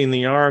twisting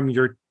the arm,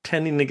 you're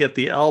tending to get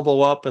the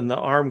elbow up and the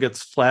arm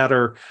gets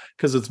flatter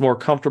because it's more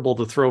comfortable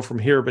to throw from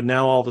here. But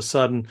now all of a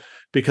sudden,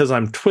 because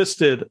I'm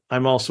twisted,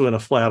 I'm also in a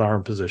flat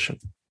arm position.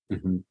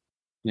 Mm-hmm.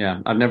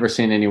 Yeah, I've never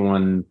seen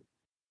anyone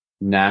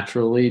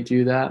naturally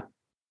do that.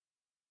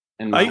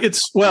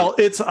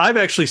 I've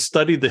actually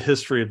studied the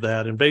history of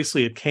that, and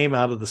basically it came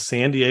out of the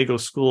San Diego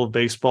School of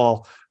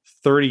Baseball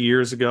 30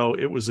 years ago.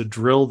 It was a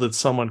drill that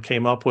someone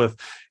came up with,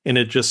 and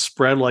it just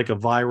spread like a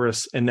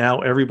virus, and now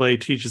everybody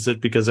teaches it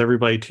because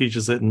everybody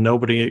teaches it, and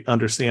nobody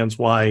understands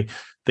why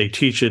they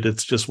teach it.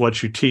 It's just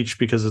what you teach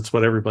because it's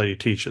what everybody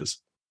teaches.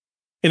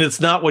 And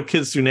it's not what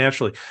kids do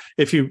naturally.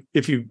 If you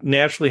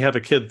naturally have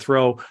a kid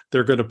throw,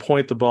 they're going to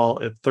point the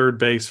ball at third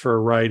base for a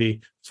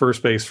righty,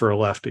 first base for a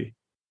lefty.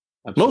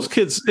 Absolutely. Most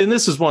kids, and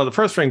this is one of the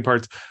frustrating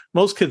parts,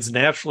 most kids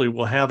naturally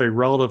will have a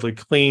relatively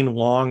clean,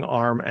 long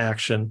arm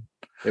action.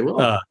 They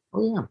will.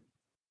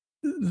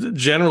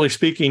 Generally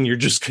speaking, you're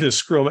just going to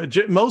screw them.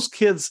 Most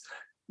kids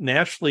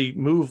naturally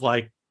move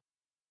like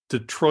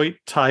Detroit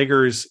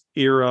Tigers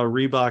era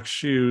Reebok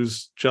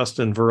shoes,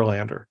 Justin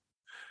Verlander.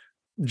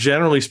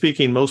 Generally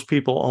speaking, most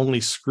people only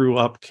screw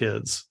up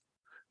kids.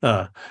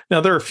 Now,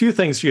 there are a few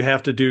things you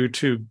have to do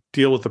to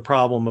deal with the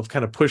problem of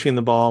kind of pushing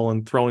the ball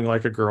and throwing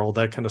like a girl,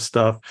 that kind of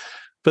stuff.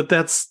 But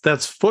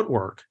that's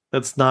footwork.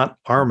 That's not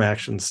arm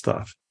action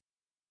stuff.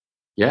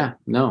 Yeah,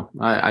 no,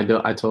 I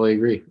totally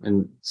agree.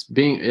 And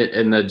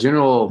the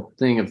general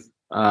thing of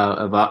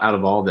out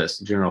of all this,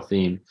 the general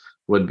theme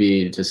would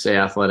be to stay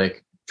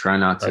athletic. Try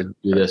not to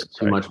do this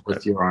too much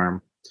with your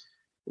arm.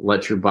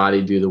 Let your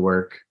body do the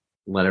work.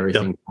 Let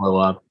everything flow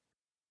up,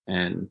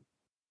 and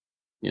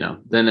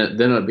then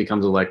it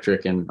becomes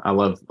electric. And I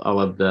love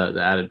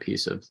the added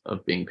piece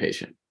of being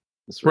patient.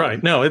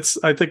 Right. No,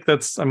 I think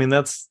that's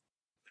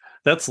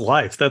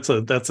life. That's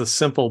a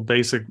simple,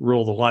 basic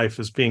rule of life,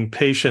 is being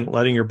patient,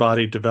 letting your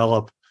body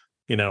develop,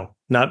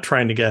 not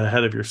trying to get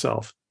ahead of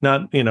yourself,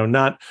 not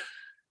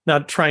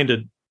trying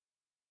to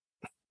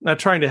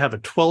have a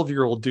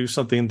 12-year-old do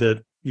something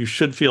that you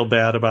should feel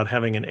bad about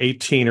having an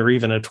 18 or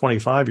even a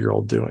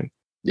 25-year-old doing.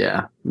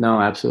 Yeah,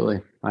 no,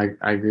 absolutely. I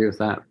agree with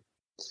that.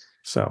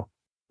 So,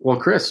 well,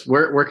 Chris,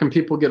 where can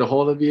people get a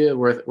hold of you?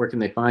 Where can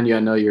they find you? I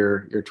know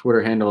your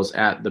Twitter handle is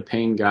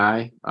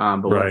 @thepainguy,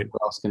 but where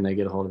else can they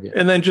get a hold of you?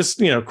 And then just,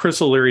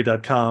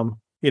 ChrisO'Leary.com.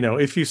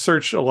 If you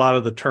search a lot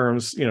of the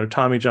terms,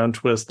 Tommy John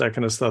twist, that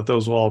kind of stuff,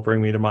 those will all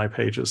bring me to my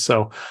pages.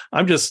 So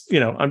I'm just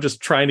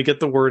trying to get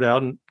the word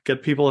out and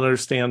get people to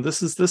understand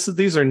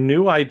these are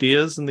new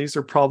ideas, and these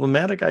are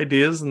problematic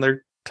ideas, and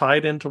they're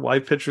tied into why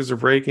pitchers are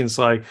breaking.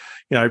 So I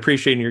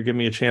appreciate you giving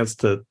me a chance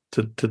to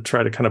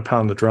try to kind of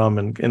pound the drum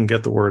and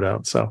get the word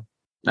out. So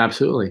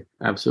absolutely.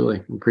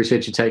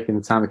 Appreciate you taking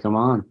the time to come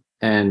on.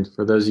 And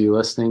for those of you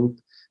listening,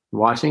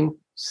 watching,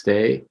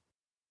 stay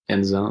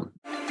in zone.